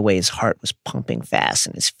aware of the way his heart was pumping fast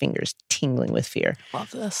and his fingers tingling with fear.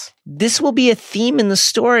 Love this. This will be a theme in the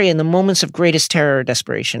story in the moments of greatest terror or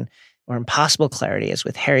desperation or impossible clarity, as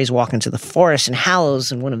with Harry's walk into the forest and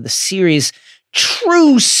Hallows in one of the series'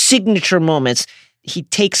 true signature moments. He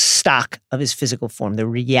takes stock of his physical form, the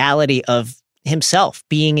reality of himself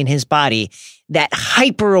being in his body, that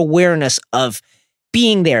hyper-awareness of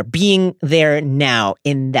being there now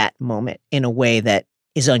in that moment in a way that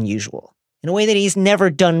is unusual, in a way that he's never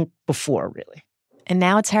done before, really. And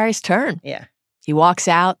now it's Harry's turn. Yeah. He walks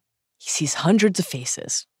out. He sees hundreds of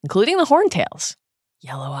faces, including the Horntails,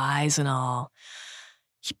 yellow eyes and all.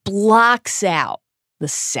 He blocks out the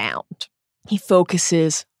sound. He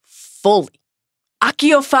focuses fully.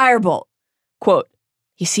 Accio Firebolt. Quote,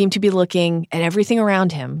 he seemed to be looking at everything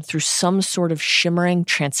around him through some sort of shimmering,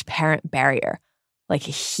 transparent barrier, like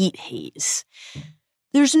a heat haze.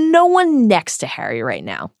 There's no one next to Harry right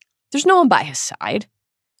now. There's no one by his side.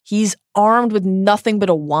 He's armed with nothing but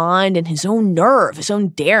a wand and his own nerve, his own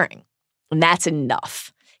daring. And that's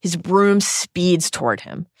enough. His broom speeds toward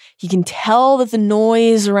him. He can tell that the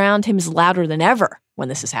noise around him is louder than ever when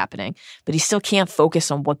this is happening, but he still can't focus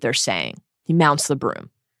on what they're saying. He mounts the broom.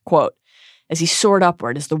 Quote, as he soared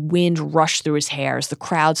upward, as the wind rushed through his hair, as the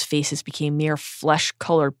crowd's faces became mere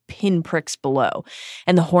flesh-colored pinpricks below,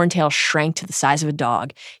 and the Horntail shrank to the size of a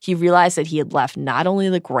dog, he realized that he had left not only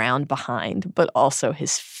the ground behind, but also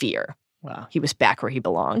his fear. Wow. He was back where he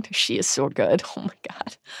belonged. She is so good. Oh my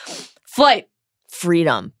God. Flight,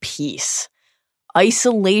 freedom, peace.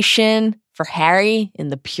 Isolation for Harry in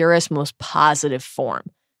the purest, most positive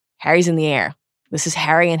form. Harry's in the air. This is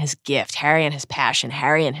Harry and his gift, Harry and his passion,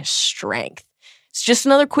 Harry and his strength. It's just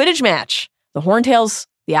another Quidditch match. The Horntails,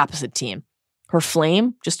 the opposite team. Her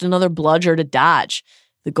flame, just another bludger to dodge.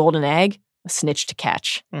 The golden egg, a snitch to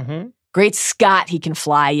catch. Mm-hmm. Great Scott, he can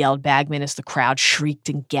fly, yelled Bagman as the crowd shrieked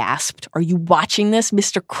and gasped. Are you watching this,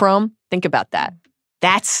 Mr. Crumb? Think about that.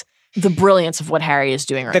 That's the brilliance of what Harry is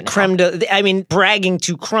doing right now. Bragging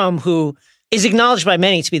to Crumb, who is acknowledged by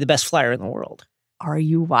many to be the best flyer in the world. Are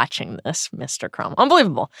you watching this, Mr. Crumb?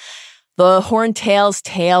 Unbelievable. The Horntail's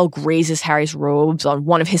tail grazes Harry's robes on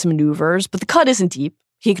one of his maneuvers, but the cut isn't deep.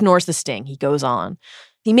 He ignores the sting. He goes on.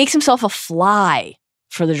 He makes himself a fly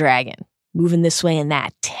for the dragon, moving this way and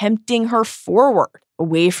that, tempting her forward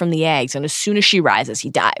away from the eggs. And as soon as she rises, he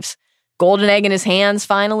dives. Golden egg in his hands,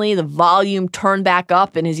 finally, the volume turned back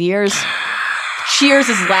up in his ears. Cheers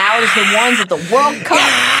as loud as the ones at the World Cup.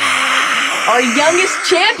 Our youngest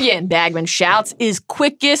champion, Bagman shouts, is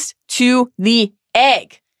quickest to the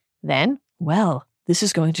egg. Then, well, this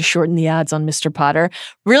is going to shorten the odds on Mr. Potter.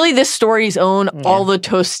 Really, this story's own all the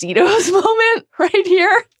Tostitos moment right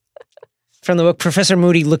here. From the book, Professor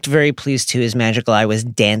Moody looked very pleased too. His magical eye was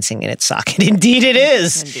dancing in its socket. Indeed it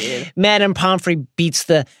is. Indeed. Madame Pomfrey beats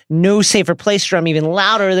the no safer place drum even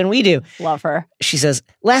louder than we do. Love her. She says,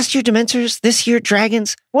 last year Dementors, this year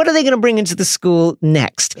Dragons. What are they going to bring into the school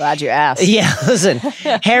next? Glad you asked. Yeah, listen.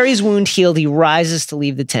 Harry's wound healed. He rises to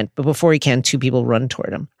leave the tent, but before he can, two people run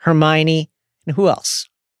toward him. Hermione and who else?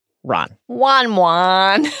 Ron.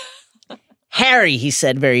 Juan. Harry, he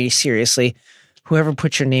said very seriously, whoever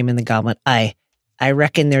put your name in the goblet, I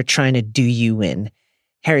reckon they're trying to do you in.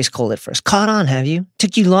 Harry's cold at first. Caught on, have you?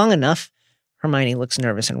 Took you long enough. Hermione looks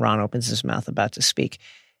nervous and Ron opens his mouth about to speak.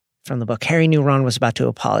 From the book, Harry knew Ron was about to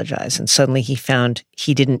apologize and suddenly he found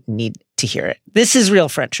he didn't need to hear it. This is real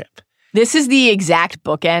friendship. This is the exact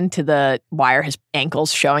bookend to the why are his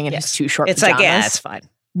ankles showing in his too short It's pajamas. like, yeah, it's fine.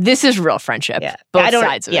 This is real friendship. Yeah. Both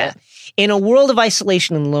sides of it. In a world of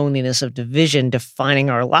isolation and loneliness, of division defining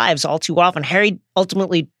our lives all too often, Harry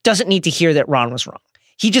ultimately doesn't need to hear that Ron was wrong.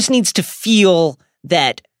 He just needs to feel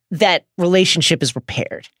that that relationship is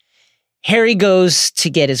repaired. Harry goes to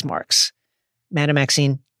get his marks. Madame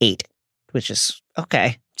Maxine, 8, which is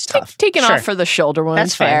okay. It's tough. Taken Sure. off for the shoulder wounds.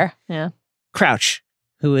 That's fair. Yeah. Crouch,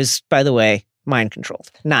 who is, by the way, mind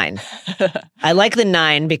controlled. 9. I like the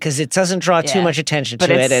 9 because it doesn't draw too much attention to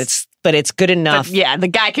it. But it's good enough. But yeah, the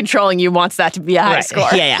guy controlling you wants that to be a high score.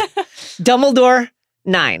 Yeah. Dumbledore,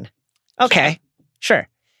 9. Okay, sure.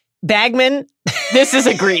 Bagman. This is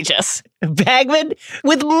egregious. Bagman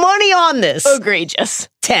with money on this. Egregious.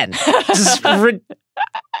 10.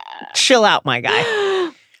 Chill out, my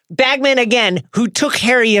guy. Bagman again, who took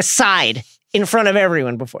Harry aside in front of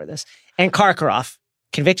everyone before this. And Karkaroff,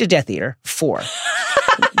 convicted Death Eater, 4.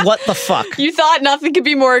 What the fuck? You thought nothing could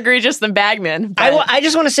be more egregious than Bagman. I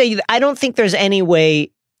just want to say, I don't think there's any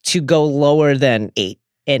way to go lower than 8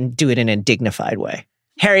 and do it in a dignified way.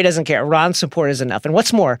 Harry doesn't care. Ron's support is enough. And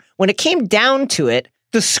what's more, when it came down to it,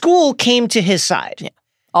 the school came to his side. Yeah.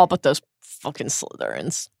 All but those fucking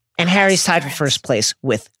Slytherins. And Harry's tied for first place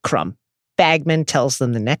with Crumb. Bagman tells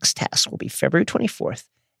them the next task will be February 24th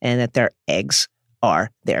and that their eggs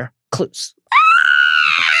are their clues.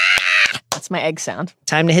 That's my egg sound.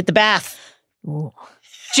 Time to hit the bath. Ooh.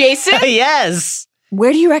 Jason? Yes.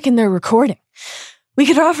 Where do you reckon they're recording? We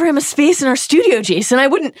could offer him a space in our studio, Jason. I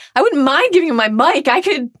wouldn't mind giving him my mic. I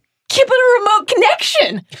could give it a remote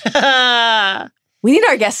connection. We need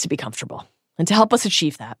our guests to be comfortable. And to help us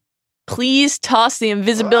achieve that, please toss the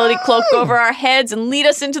invisibility cloak over our heads and lead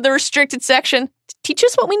us into the restricted section to teach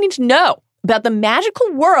us what we need to know about the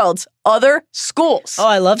magical world's other schools. Oh,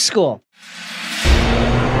 I love school.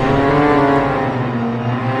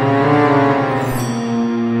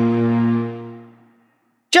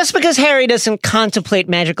 Just because Harry doesn't contemplate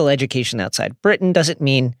magical education outside Britain doesn't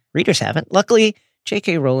mean readers haven't. Luckily,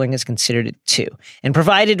 J.K. Rowling has considered it too, and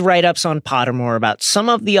provided write-ups on Pottermore about some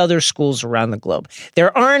of the other schools around the globe.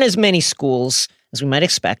 There aren't as many schools as we might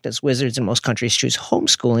expect, as wizards in most countries choose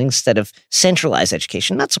homeschooling instead of centralized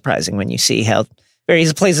education. Not surprising when you see how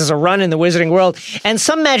various places are run in the wizarding world. And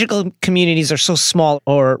some magical communities are so small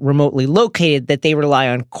or remotely located that they rely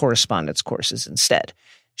on correspondence courses instead.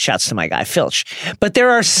 Shouts to my guy, Filch. But there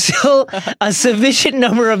are still a sufficient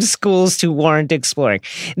number of schools to warrant exploring.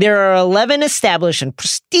 There are 11 established and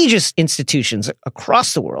prestigious institutions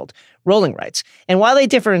across the world, Rowling writes. And while they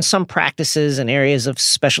differ in some practices and areas of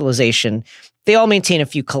specialization, they all maintain a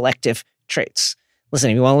few collective traits. Listen,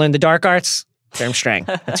 if you want to learn the dark arts, Durmstrang,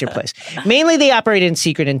 that's your place. Mainly they operate in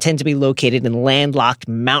secret and tend to be located in landlocked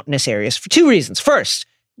mountainous areas for 2 reasons. First,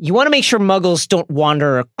 you want to make sure muggles don't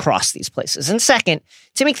wander across these places. And second,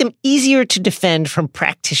 to make them easier to defend from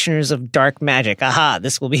practitioners of dark magic. Aha,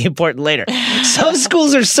 this will be important later. Some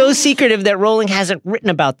schools are so secretive that Rowling hasn't written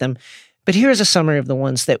about them. But here's a summary of the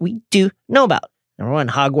ones that we do know about. Number 1,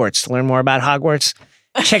 Hogwarts. To learn more about Hogwarts,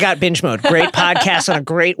 check out Binge Mode. Great podcast on a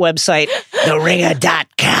great website,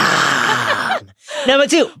 theringer.com. Number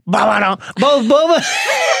 2,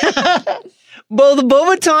 Both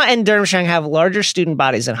Beauxbaton and Durmstrang have larger student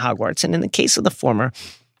bodies than Hogwarts, and in the case of the former,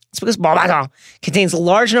 it's because Beauxbaton contains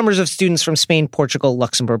large numbers of students from Spain, Portugal,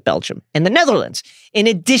 Luxembourg, Belgium, and the Netherlands, in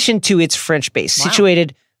addition to its French base,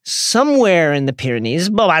 situated somewhere in the Pyrenees,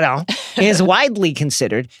 Bobadon, is widely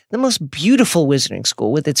considered the most beautiful wizarding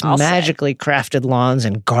school with its magically crafted lawns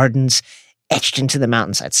and gardens etched into the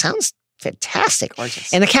mountainside. Sounds fantastic.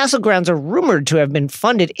 Gorgeous. And the castle grounds are rumored to have been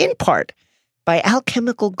funded in part by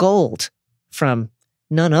alchemical gold from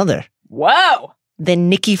none other Whoa! than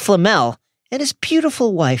Nicky Flamel and his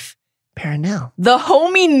beautiful wife, Perenelle. The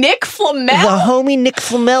homie Nick Flamel? The homie Nick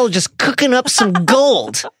Flamel just cooking up some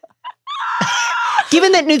gold.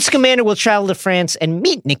 Given that Newt Scamander will travel to France and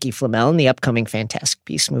meet Nicky Flamel in the upcoming Fantastic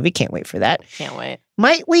Beasts movie, can't wait for that. Can't wait.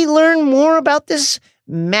 Might we learn more about this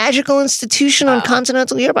magical institution on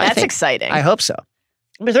continental Europe? That's exciting. I hope so.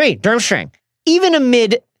 Number 3, Durmstrang. Even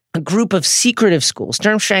amid a group of secretive schools,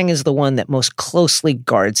 Durmstrang is the one that most closely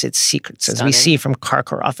guards its secrets, as we see from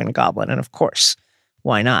Karkaroff and Goblin, and of course,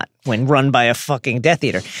 why not, when run by a fucking Death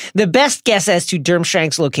Eater? The best guess as to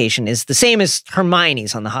Durmstrang's location is the same as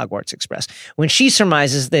Hermione's on the Hogwarts Express, when she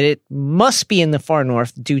surmises that it must be in the far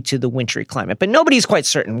north due to the wintry climate, but nobody's quite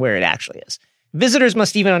certain where it actually is. Visitors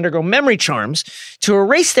must even undergo memory charms to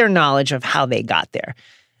erase their knowledge of how they got there.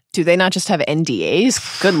 Do they not just have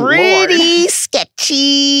NDAs? Good lord. Pretty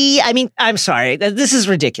sketchy. I mean, I'm sorry. This is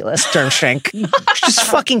ridiculous, Durmstrang. Just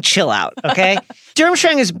fucking chill out, okay?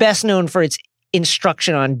 Durmstrang is best known for its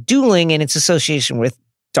instruction on dueling and its association with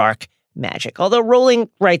dark magic. Although Rowling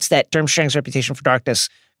writes that Durmstrang's reputation for darkness,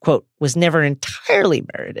 quote, was never entirely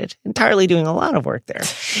merited, entirely doing a lot of work there.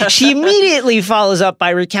 She immediately follows up by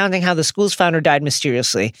recounting how the school's founder died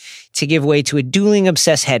mysteriously to give way to a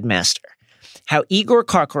dueling-obsessed headmaster. How Igor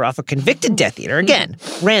Karkaroff, a convicted Death Eater, again,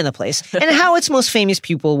 ran the place, and how its most famous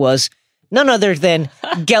pupil was none other than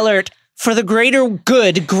Gellert for the greater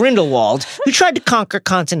good Grindelwald, who tried to conquer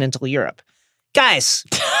continental Europe. Guys,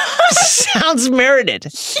 sounds merited.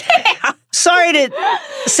 Yeah. Sorry to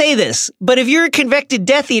say this, but if you're a convicted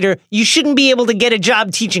Death Eater, you shouldn't be able to get a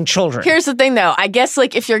job teaching children. Here's the thing, though. I guess,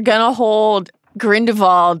 like, if you're gonna hold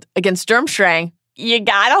Grindelwald against Durmstrang, you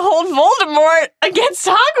gotta hold Voldemort against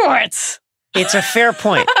Hogwarts. It's a fair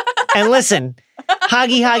point. And listen,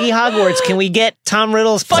 Hoggy Hogwarts, can we get Tom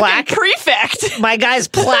Riddle's plaque? Fucking prefect. My guy's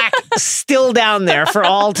plaque still down there for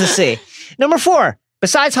all to see. Number 4.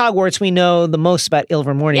 Besides Hogwarts, we know the most about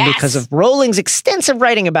Ilvermorny because of Rowling's extensive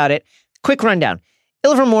writing about it. Quick rundown.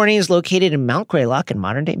 Ilvermorny is located in Mount Greylock in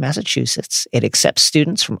modern-day Massachusetts. It accepts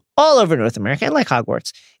students from all over North America, and like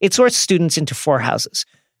Hogwarts, it sorts students into 4 houses: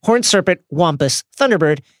 Horned Serpent, Wampus,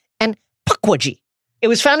 Thunderbird, and Pukwudgie. It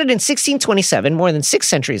was founded in 1627, more than 6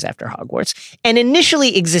 centuries after Hogwarts, and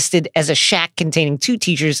initially existed as a shack containing 2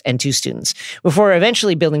 teachers and 2 students, before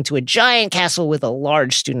eventually building to a giant castle with a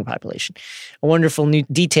large student population. A wonderful new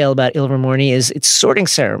detail about Ilvermorny is its sorting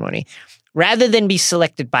ceremony. Rather than be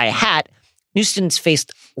selected by a hat, new students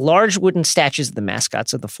faced large wooden statues of the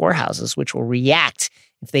mascots of the 4 houses, which will react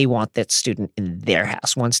if they want that student in their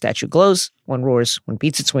house. 1 statue glows, 1 roars, 1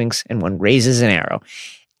 beats its wings, and 1 raises an arrow.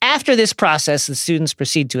 After this process, the students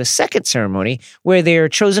proceed to a second ceremony where they are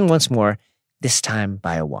chosen once more, this time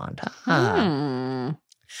by a wand.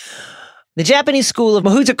 The Japanese school of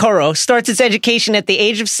Mahutakoro starts its education at the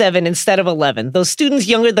age of 7 instead of 11. Those students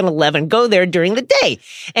younger than 11 go there during the day,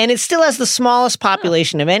 and it still has the smallest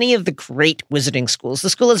population of any of the great wizarding schools. The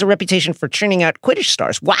school has a reputation for churning out Quidditch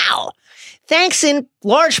stars. Wow! Thanks in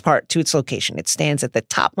large part to its location. It stands at the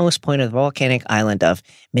topmost point of the volcanic island of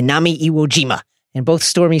Minami Iwo Jima. And both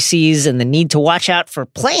stormy seas and the need to watch out for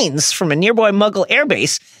planes from a nearby Muggle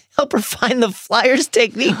airbase help refine the flyer's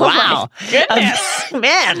technique. Wow. Goodness.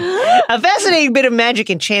 A fascinating bit of magic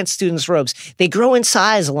enchants students' robes. They grow in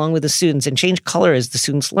size along with the students and change color as the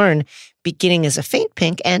students learn, beginning as a faint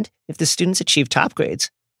pink and, if the students achieve top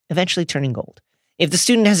grades, eventually turning gold. If the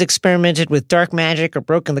student has experimented with dark magic or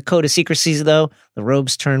broken the code of secrecy, though, the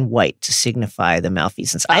robes turn white to signify the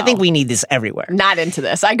malfeasance. I think we need this everywhere. Not into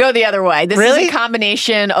this. I go the other way. This is a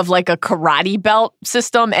combination of like a karate belt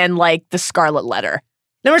system and like the Scarlet Letter.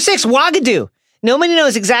 Number 6, Ouagadou. Nobody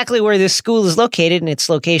knows exactly where this school is located, and its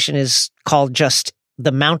location is called just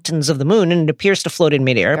the Mountains of the Moon, and it appears to float in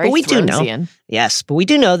midair. Very but we do know. Thronesian. Yes, but we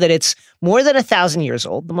do know that it's more than 1,000 years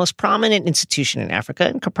old, the most prominent institution in Africa,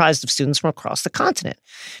 and comprised of students from across the continent.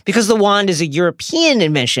 Because the wand is a European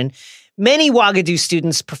invention, many Ouagadou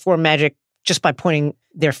students perform magic just by pointing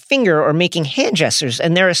their finger or making hand gestures,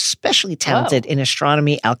 and they're especially talented in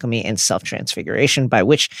astronomy, alchemy, and self-transfiguration, by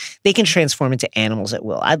which they can transform into animals at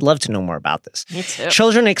will. I'd love to know more about this. Me too.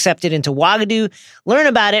 Children accepted into Ouagadou learn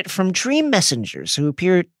about it from dream messengers who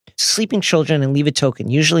appear to sleeping children and leave a token,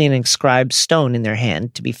 usually an inscribed stone in their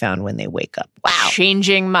hand, to be found when they wake up. Wow.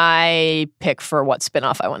 Changing my pick for what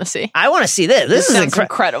spinoff I want to see. I want to see this. This is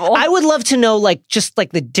incredible. I would love to know, just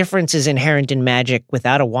the differences inherent in magic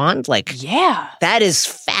without a wand. Yeah. That is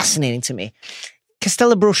fascinating to me.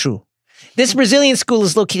 Castellabrochu. This Brazilian school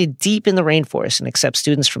is located deep in the rainforest and accepts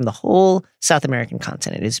students from the whole South American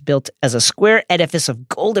continent. It is built as a square edifice of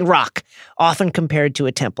golden rock, often compared to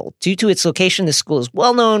a temple. Due to its location, this school is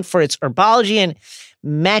well known for its herbology and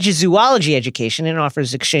magizoology education and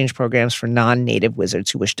offers exchange programs for non-native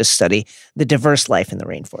wizards who wish to study the diverse life in the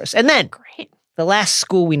rainforest. And then, Great. The last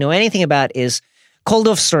school we know anything about is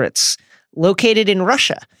Koldovsuritz, located in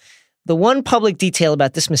Russia. The one public detail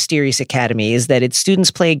about this mysterious academy is that its students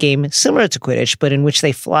play a game similar to Quidditch, but in which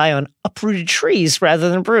they fly on uprooted trees rather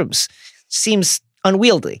than brooms. Seems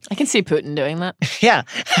unwieldy. I can see Putin doing that. Yeah.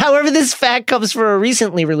 However, this fact comes from a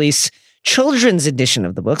recently released children's edition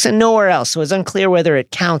of the books and nowhere else, so it's unclear whether it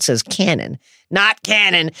counts as canon. Not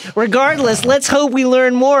canon. Regardless, let's hope we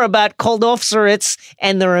learn more about Koldovsuritz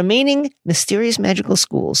and the remaining mysterious magical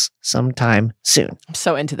schools sometime soon. I'm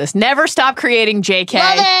so into this. Never stop creating, JK.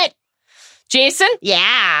 Love it! Jason?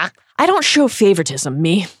 Yeah. I don't show favoritism,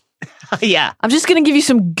 me. Yeah. I'm just going to give you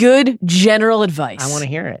some good general advice. I want to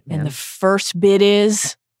hear it, man. And the first bit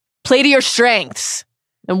is play to your strengths.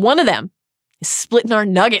 And one of them is splitting our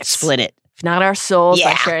nuggets. Split it. If not our souls, by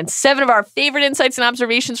Yeah. sharing 7 of our favorite insights and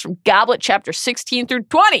observations from Goblet chapter 16 through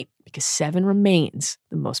 20. Because 7 remains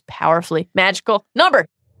the most powerfully magical number.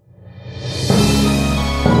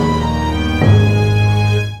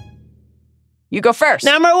 You go first.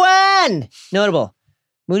 Number 1! Notable.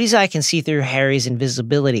 Moody's eye can see through Harry's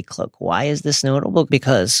invisibility cloak. Why is this notable?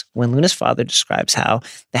 Because when Luna's father describes how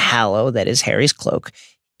the Hallow, that is Harry's cloak,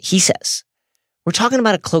 he says, we're talking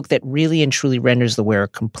about a cloak that really and truly renders the wearer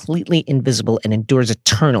completely invisible and endures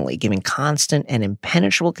eternally, giving constant and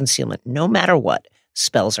impenetrable concealment no matter what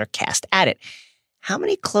spells are cast at it. How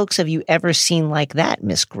many cloaks have you ever seen like that,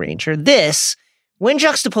 Miss Granger? This, when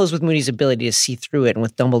juxtaposed with Moody's ability to see through it and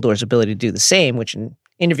with Dumbledore's ability to do the same, which in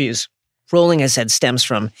interviews Rowling has said stems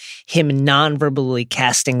from him non-verbally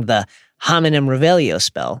casting the Hominem Revelio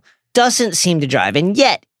spell, doesn't seem to jive. And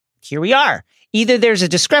yet, here we are. Either there's a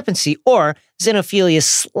discrepancy or Xenophilia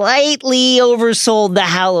slightly oversold the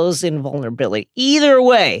Hallow's invulnerability. Either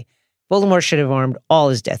way, Voldemort should have armed all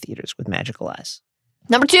his Death Eaters with magical eyes.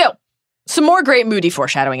 Number 2. Some more great Moody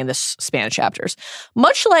foreshadowing in this span of chapters.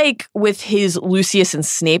 Much like with his Lucius and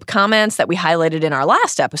Snape comments that we highlighted in our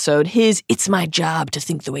last episode, his "it's my job to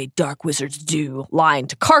think the way dark wizards do" line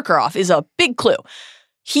to Karkaroff is a big clue.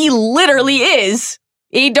 He literally is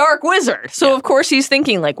a dark wizard, so of course he's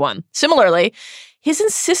thinking like one. Similarly, his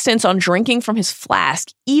insistence on drinking from his flask,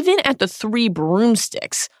 even at the 3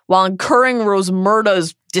 broomsticks, while incurring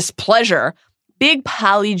Rosmerta's displeasure, big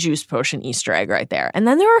polyjuice potion Easter egg right there. And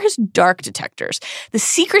then there are his dark detectors. The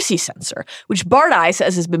secrecy sensor, which Bardi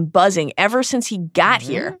says has been buzzing ever since he got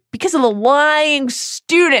here because of the lying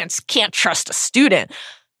students. Can't trust a student.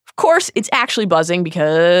 Of course, it's actually buzzing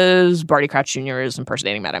because Barty Crouch Jr. is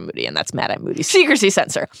impersonating Madame Moody, and that's Madame Moody's secrecy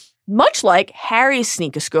sensor. Much like Harry's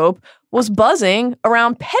sneakoscope was buzzing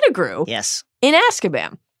around Pettigrew Yes. in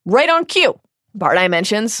Azkaban. Right on cue. Bardi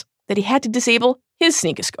mentions that he had to disable his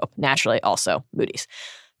sneakoscope. Naturally, also Moody's.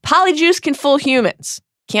 Polyjuice can fool humans.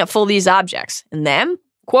 Can't fool these objects. And them,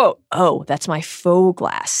 quote, "Oh, that's my faux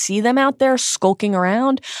glass. See them out there skulking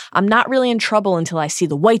around? I'm not really in trouble until I see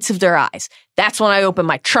the whites of their eyes. That's when I open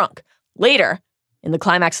my trunk." Later, in the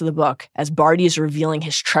climax of the book, as Barty is revealing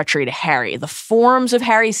his treachery to Harry, the forms of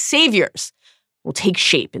Harry's saviors will take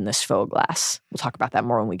shape in this faux glass. We'll talk about that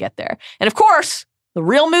more when we get there. And of course, the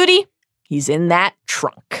real Moody, he's in that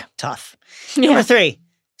trunk. Tough. Yeah. Number 3,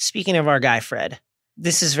 speaking of our guy Fred,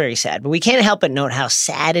 this is very sad, but we can't help but note how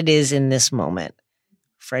sad it is in this moment.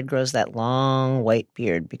 Fred grows that long white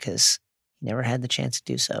beard because he never had the chance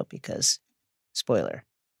to do so because, spoiler,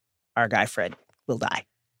 our guy Fred will die.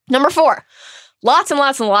 Number 4, lots and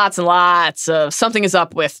lots and lots and lots of something is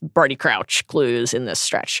up with Barty Crouch clues in this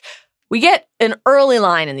stretch. We get an early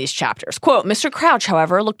line in these chapters. Quote, "Mr. Crouch,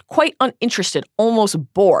 however, looked quite uninterested, almost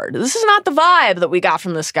bored. This is not the vibe that we got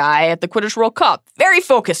from this guy at the Quidditch World Cup. Very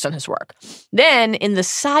focused on his work." Then, in the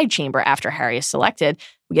side chamber after Harry is selected,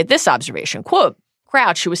 we get this observation. Quote,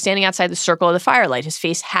 "Crouch, who was standing outside the circle of the firelight, his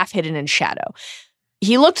face half hidden in shadow.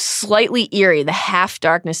 He looked slightly eerie, the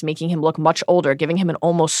half-darkness making him look much older, giving him an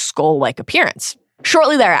almost skull-like appearance."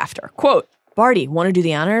 Shortly thereafter, quote, "Barty, want to do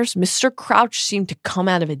the honors?" Mr. Crouch seemed to come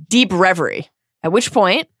out of a deep reverie, at which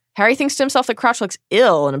point Harry thinks to himself that Crouch looks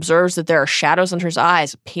ill and observes that there are shadows under his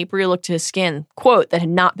eyes, a papery look to his skin, quote, that had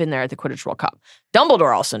not been there at the Quidditch World Cup.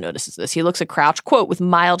 Dumbledore also notices this. He looks at Crouch, quote, with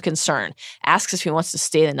mild concern, asks if he wants to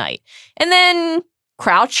stay the night. And then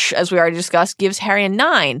Crouch, as we already discussed, gives Harry a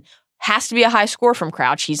 9. Has to be a high score from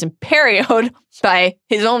Crouch. He's imperioed by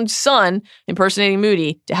his own son impersonating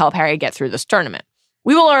Moody to help Harry get through this tournament.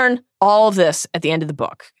 We will learn all of this at the end of the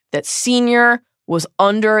book, that Senior was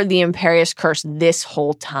under the Imperious Curse this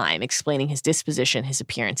whole time, explaining his disposition, his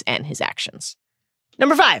appearance, and his actions.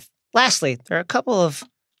 Number 5. Lastly, there are a couple of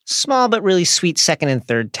small but really sweet second and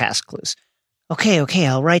third task clues. Okay,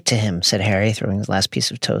 I'll write to him, said Harry, throwing his last piece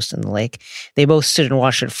of toast in the lake. They both stood and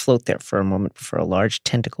watched it float there for a moment before a large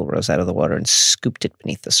tentacle rose out of the water and scooped it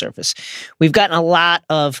beneath the surface. We've gotten a lot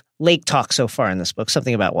of lake talk so far in this book,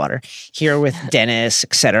 something about water, here with Dennis,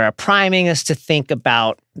 etc., priming us to think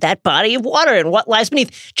about that body of water and what lies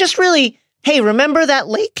beneath. Just really, hey, remember that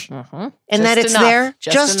lake? Mm-hmm. And just that it's enough. there?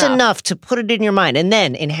 Just enough to put it in your mind. And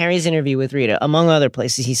then, in Harry's interview with Rita, among other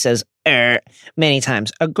places, he says, many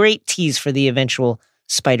times, a great tease for the eventual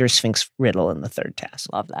Spider-Sphinx riddle in the third task.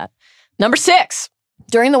 Love that. Number 6.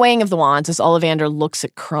 During the weighing of the wands, as Ollivander looks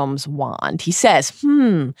at Crumb's wand, he says,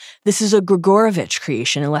 this is a Grigorovich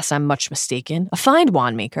creation, unless I'm much mistaken. A fine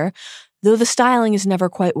wand maker, though the styling is never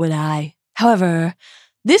quite what I. However,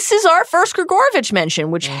 this is our first Grigorovich mention,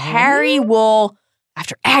 which Harry will,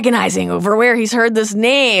 after agonizing over where he's heard this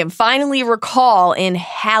name, finally recall in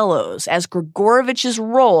Hallows as Grigorovich's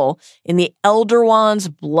role in the Elder Wand's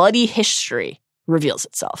bloody history reveals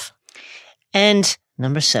itself. And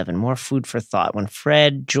number 7, more food for thought. When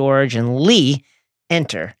Fred, George, and Lee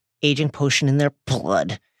enter, aging potion in their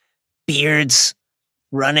blood, beards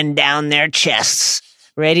running down their chests,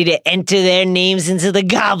 ready to enter their names into the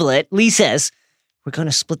goblet, Lee says, we're going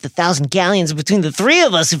to split the 1,000 galleons between the 3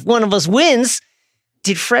 of us if one of us wins.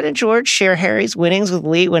 Did Fred and George share Harry's winnings with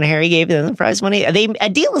Lee when Harry gave them the prize money? A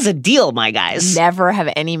deal is a deal, my guys. Never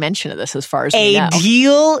have any mention of this as far as we know. A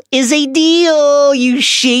deal is a deal, you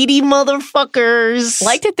shady motherfuckers.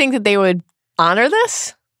 Like to think that they would honor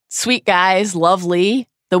this. Sweet guys, love Lee,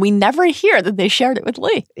 though we never hear that they shared it with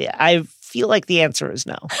Lee. Yeah, I feel like the answer is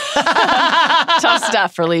no. Tough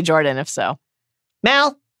stuff for Lee Jordan, if so.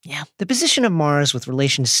 Mal? Yeah. The position of Mars with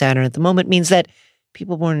relation to Saturn at the moment means that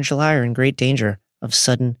people born in July are in great danger of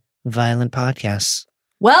sudden, violent podcasts.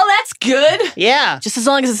 Well, that's good. Yeah. Just as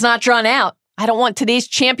long as it's not drawn out. I don't want today's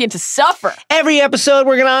champion to suffer. Every episode,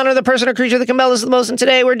 we're going to honor the person or creature that compelled us the most, and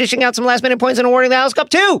today we're dishing out some last-minute points and awarding the House Cup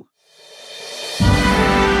to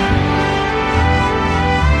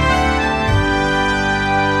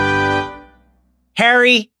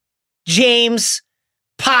Harry James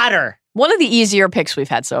Potter. One of the easier picks we've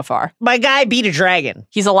had so far. My guy beat a dragon.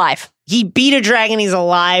 He's alive. He beat a dragon. He's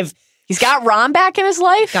alive. He's got Ron back in his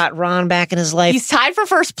life. Got Ron back in his life. He's tied for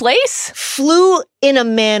first place. Flew in a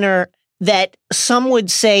manner that some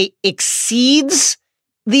would say exceeds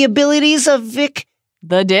the abilities of Vic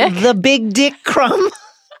The Dick. the Big Dick Crumb.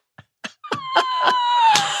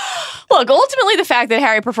 Look, ultimately the fact that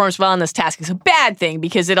Harry performs well in this task is a bad thing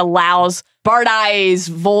because it allows Bart's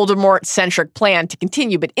Voldemort-centric plan to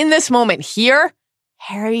continue. But in this moment here,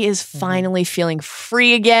 Harry is finally feeling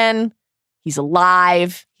free again. He's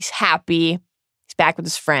alive. He's happy. He's back with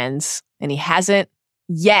his friends. And he hasn't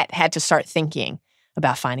yet had to start thinking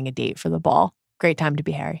about finding a date for the ball. Great time to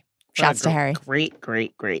be Harry. Shouts to Harry.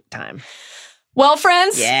 Great time. Well,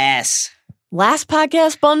 friends. Yes. Last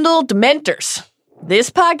podcast bundle, Dementors. This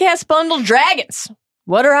podcast bundle, Dragons.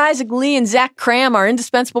 What are Isaac Lee and Zach Cram, our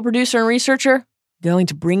indispensable producer and researcher, going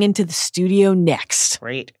to bring into the studio next?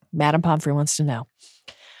 Great. Madam Pomfrey wants to know.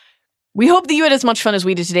 We hope that you had as much fun as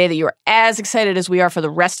we did today, that you are as excited as we are for the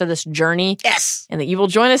rest of this journey. Yes. And that you will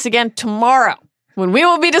join us again tomorrow when we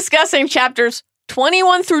will be discussing chapters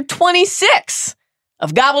 21 through 26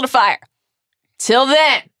 of Goblet of Fire. Till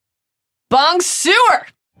then, bong sewer!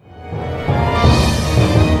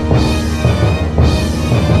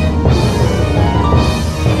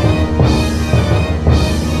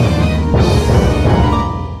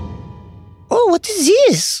 Oh, what is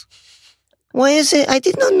this? Why is it? I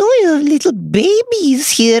did not know you have little babies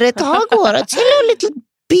here at Hogwarts. Hello, little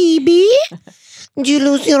baby. Did you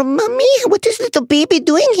lose your mommy? What is little baby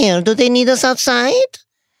doing here? Do they need us outside?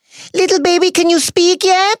 Little baby, can you speak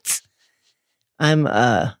yet? My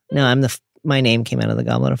name came out of the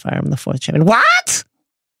Goblet of Fire. I'm the 4th champion. What?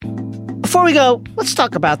 Before we go, let's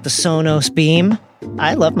talk about the Sonos Beam.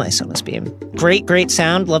 I love my Sonos Beam. Great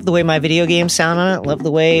sound. Love the way my video games sound on it. Love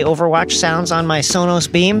the way Overwatch sounds on my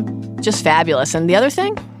Sonos Beam. Just fabulous. And the other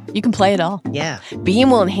thing, You can play it all. Yeah.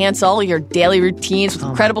 Beam will enhance all your daily routines with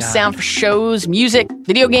incredible sound for shows, music,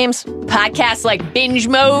 video games, podcasts like Binge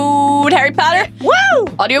Mode, Harry Potter, Woo!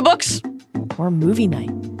 audiobooks, or movie night.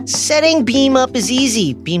 Setting Beam up is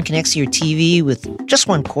easy. Beam connects to your TV with just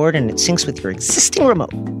one cord and it syncs with your existing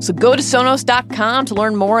remote. So go to Sonos.com to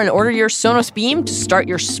learn more and order your Sonos Beam to start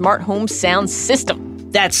your smart home sound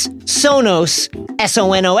system. That's Sonos,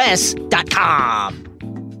 Sonos.com.